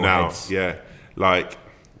with the metalheads. Yeah, like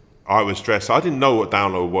I was dressed. I didn't know what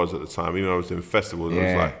Download was at the time, even though I was doing festivals. It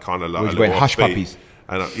was like kind of like. I was wearing Hush Puppies.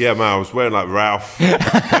 And I was wearing like Ralph,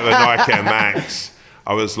 Nike Air Max.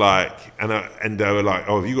 I was like, and they were like,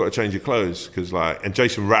 have you got to change your clothes? Because like, and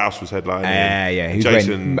Jason Rouse was headlining. He was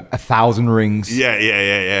wearing 1,000 rings.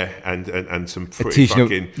 Yeah, and some pretty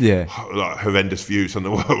fucking like horrendous views on the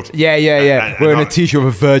world. Yeah. Wearing a t-shirt of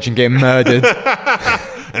a virgin getting murdered.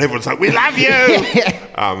 And everyone's like, we love you.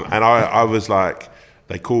 And I was like,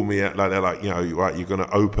 they called me like, they're like, right, you're going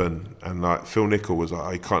to open. And like Phil Nicol was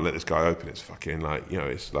like, you can't let this guy open. It's fucking like,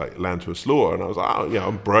 it's like land to a slaughter. And I was like,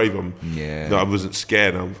 I'm brave. I wasn't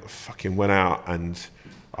scared. I fucking went out, and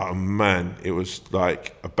oh man, it was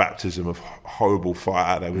like a baptism of horrible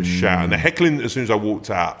fire. They were shouting, the heckling as soon as I walked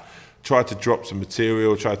out. Tried to drop some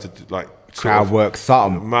material, tried to like crowd work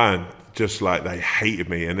something. Man, just like they hated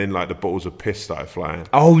me, and then like the bottles of piss started flying.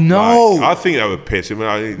 Oh no! Like, I think they were piss.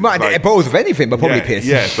 Bottles of anything, but probably piss.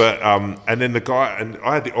 Yeah, but and then the guy, and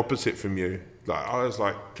I had the opposite from you. Like I was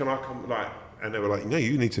like, can I come? Like, and they were like, no,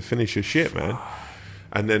 you need to finish your shit, man.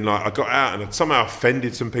 And then like I got out, and I somehow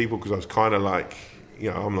offended some people because I was kind of like,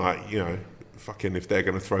 I'm like, fucking if they're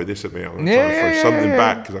going to throw this at me, I'm going to try to throw something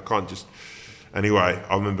back, because I can't just. Anyway,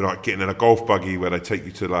 I remember like getting in a golf buggy where they take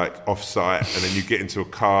you to like off-site, and then you get into a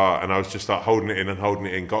car, and I was just like holding it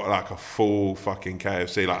in, got like a full fucking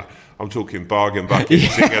KFC, like I'm talking bargain bucket,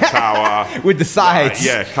 Singer Tower. With the sides.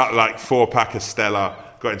 Cut like 4-pack of Stella,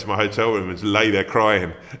 got into my hotel room and lay there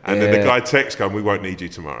crying. And then the guy texts going, we won't need you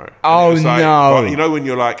tomorrow. Oh, like, no. When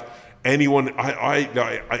you're like, anyone,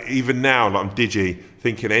 I even now, like I'm Digi,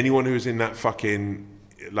 thinking anyone who's in that fucking,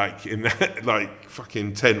 like in that like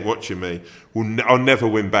fucking tent watching me, I'll never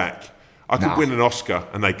win back. I could win an Oscar,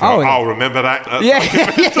 and they go, "Oh, remember that?"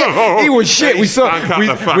 He was shit. We saw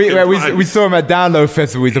him at Download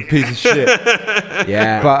Festival. He's a piece of shit.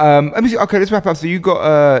 Yeah, but okay, let's wrap up. So you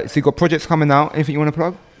got projects coming out. Anything you want to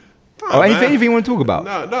plug? Anything you want to talk about?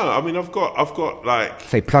 No. I mean, I've got like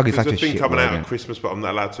plug is such a shit. There's a thing coming out at Christmas, but I'm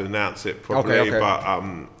not allowed to announce it probably. Okay. But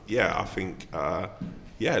I think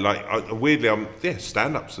weirdly,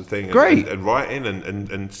 stand-up's the thing. Great. And writing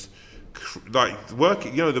and like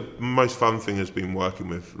working. You know, the most fun thing has been working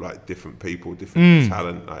with like different people, different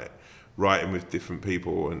talent, like writing with different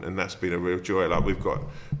people, and that's been a real joy. Like we've got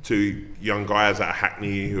 2 young guys at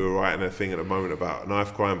Hackney who are writing a thing at the moment about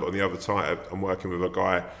knife crime, but on the other side, I'm working with a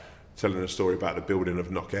guy telling a story about the building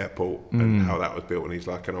of Knock Airport and how that was built, and he's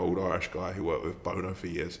like an old Irish guy who worked with Bono for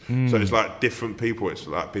years. So it's like different people. It's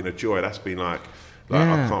like been a joy. That's been like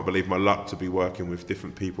I can't believe my luck to be working with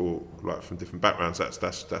different people like from different backgrounds.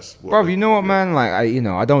 That's what. Bro, you know what, man? Like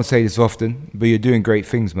I don't say this often, but you're doing great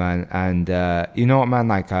things, man. And you know what, man?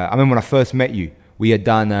 Like I remember when I first met you, we had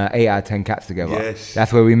done 8 out of 10 Cats together. Yes,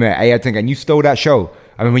 that's where we met. 8 out of 10, and you stole that show.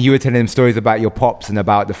 I mean, when you were telling them stories about your pops and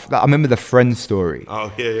about I remember the Friends story.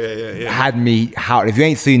 Oh, yeah. Had me howling. If you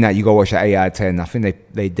ain't seen that, you go watch that 8 out of 10. I think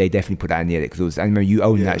they definitely put that in the edit because I remember you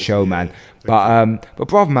owned that show, man. But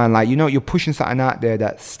brother, man, like, you know, you're pushing something out there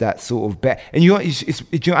that's sort of better. And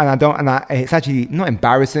it's actually not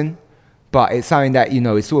embarrassing, but it's something that, you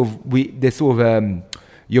know, it's sort of,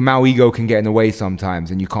 your Mao-ego can get in the way sometimes,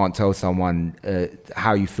 and you can't tell someone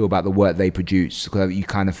how you feel about the work they produce, because you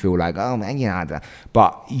kind of feel like, oh man, yeah.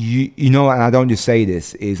 But you know, and I don't just say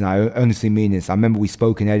this, and I honestly mean this. I remember we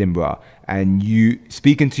spoke in Edinburgh, and you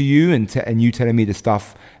speaking to you and you telling me the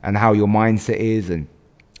stuff and how your mindset is, and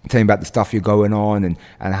telling me about the stuff you're going on and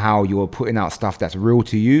how you're putting out stuff that's real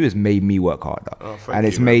to you has made me work harder. And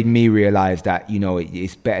it's made me realize that, you know,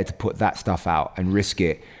 it's better to put that stuff out and risk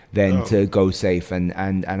it than to go safe. And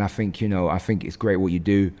I think, you know, I think it's great what you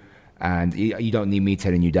do. And you don't need me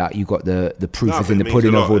telling you that. You got the proof is in the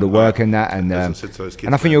pudding of all the work and that. And I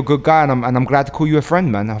think you're a good guy, and I'm glad to call you a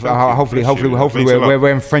friend, man. Hopefully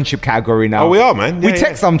we're in friendship category now. Oh, we are, man. We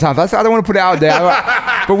text sometimes. I don't want to put it out there,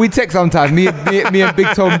 but we text sometimes. Me and Big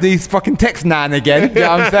Tom D fucking text now and again. You know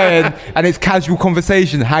what I'm saying? And it's casual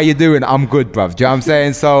conversation. How you doing? I'm good, bruv. Do you know what I'm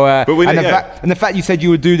saying? So the fact you said you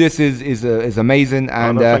would do this is amazing.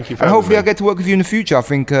 And hopefully I get to work with you in the future. I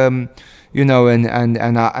think. You know, and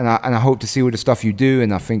I hope to see all the stuff you do,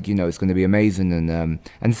 and I think, you know, it's going to be amazing, and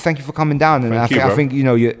thank you for coming down, and I think you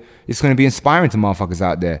know, it's going to be inspiring to motherfuckers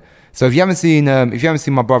out there. So if you haven't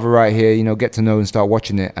seen my brother right here, you know, get to know and start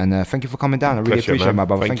watching it, and thank you for coming down. I really appreciate it, my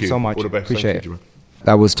brother. Thank you so much. All the best. Appreciate it.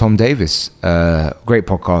 That was Tom Davis. Great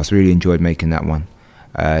podcast. Really enjoyed making that one.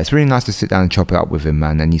 It's really nice to sit down and chop it up with him,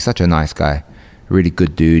 man. And he's such a nice guy. Really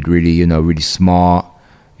good dude. Really, you know, really smart.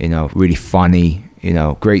 You know, really funny. You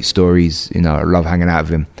know, great stories. You know, I love hanging out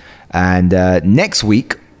with him. And next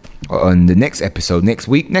week, on the next episode, it's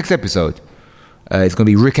going to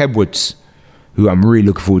be Rick Edwards, who I'm really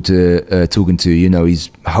looking forward to talking to. You know,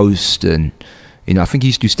 he's host, and you know, I think he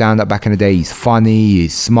used to do stand up back in the day. He's funny,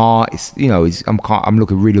 he's smart. I'm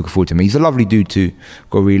really looking forward to him. He's a lovely dude too.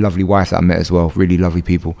 Got a really lovely wife that I met as well. Really lovely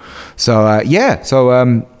people. So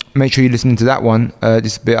make sure you're listening to that one.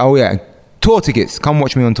 Just a bit. Oh yeah, tour tickets. Come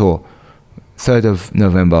watch me on tour. 3rd of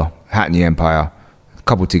November, Hackney Empire. A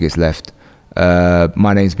couple tickets left.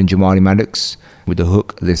 My name's been Jamali Maddox with The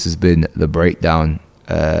Hook. This has been The Breakdown.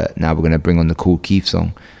 Now we're going to bring on the Kool Keith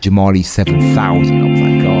song, Jamali 7000. I was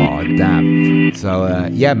like, God damn. So,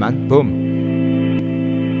 yeah, man. Boom.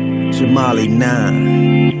 Jamali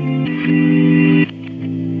 9.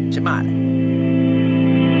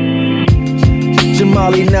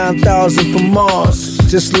 Jamali 9000 from Mars.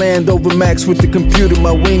 Just land over Max with the computer.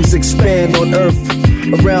 My wings expand on Earth,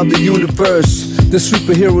 around the universe. The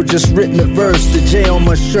superhero just written a verse. The J on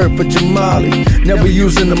my shirt for Jamali. Never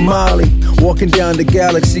using a Molly. Walking down the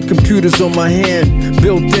galaxy, computers on my hand.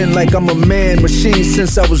 Built in like I'm a man. Machine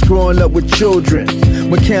since I was growing up with children.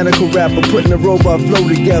 Mechanical rapper putting a robot flow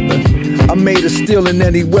together. I made of steel in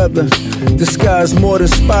any weather. Disguised more than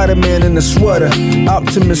Spider-Man in a sweater.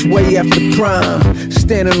 Optimus way after prime.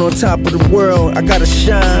 Standing on top of the world, I gotta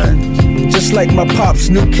shine. Just like my pop's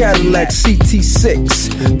new Cadillac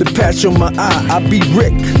CT6. The patch on my eye, I be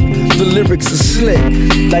Rick. The lyrics are slick,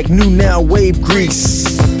 like new now wave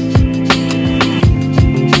grease.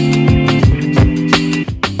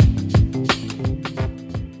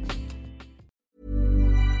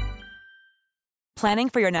 Planning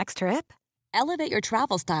for your next trip? Elevate your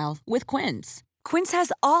travel style with Quince. Quince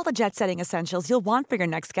has all the jet-setting essentials you'll want for your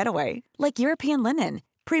next getaway, like European linen,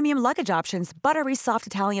 premium luggage options, buttery soft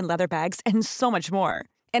Italian leather bags, and so much more.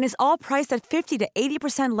 And is all priced at 50 to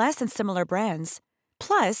 80% less than similar brands.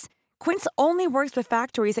 Plus, Quince only works with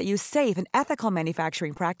factories that use safe and ethical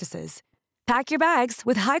manufacturing practices. Pack your bags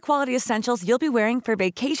with high-quality essentials you'll be wearing for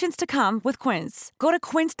vacations to come with Quince. Go to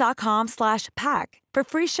quince.com/pack for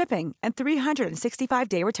free shipping and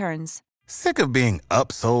 365-day returns. Sick of being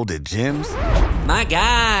upsold at gyms? My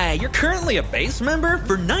guy, you're currently a base member.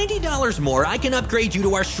 For $90 more, I can upgrade you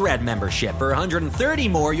to our Shred membership. For $130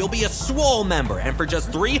 more, you'll be a Swole member. And for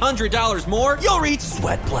just $300 more, you'll reach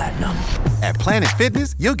Sweat Platinum. At Planet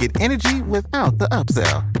Fitness, you'll get energy without the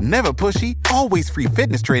upsell. Never pushy, always free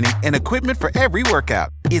fitness training and equipment for every workout.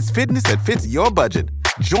 It's fitness that fits your budget.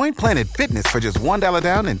 Join Planet Fitness for just $1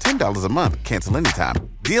 down and $10 a month. Cancel anytime.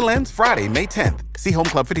 Deal ends Friday, May 10th. See Home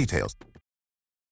Club for details.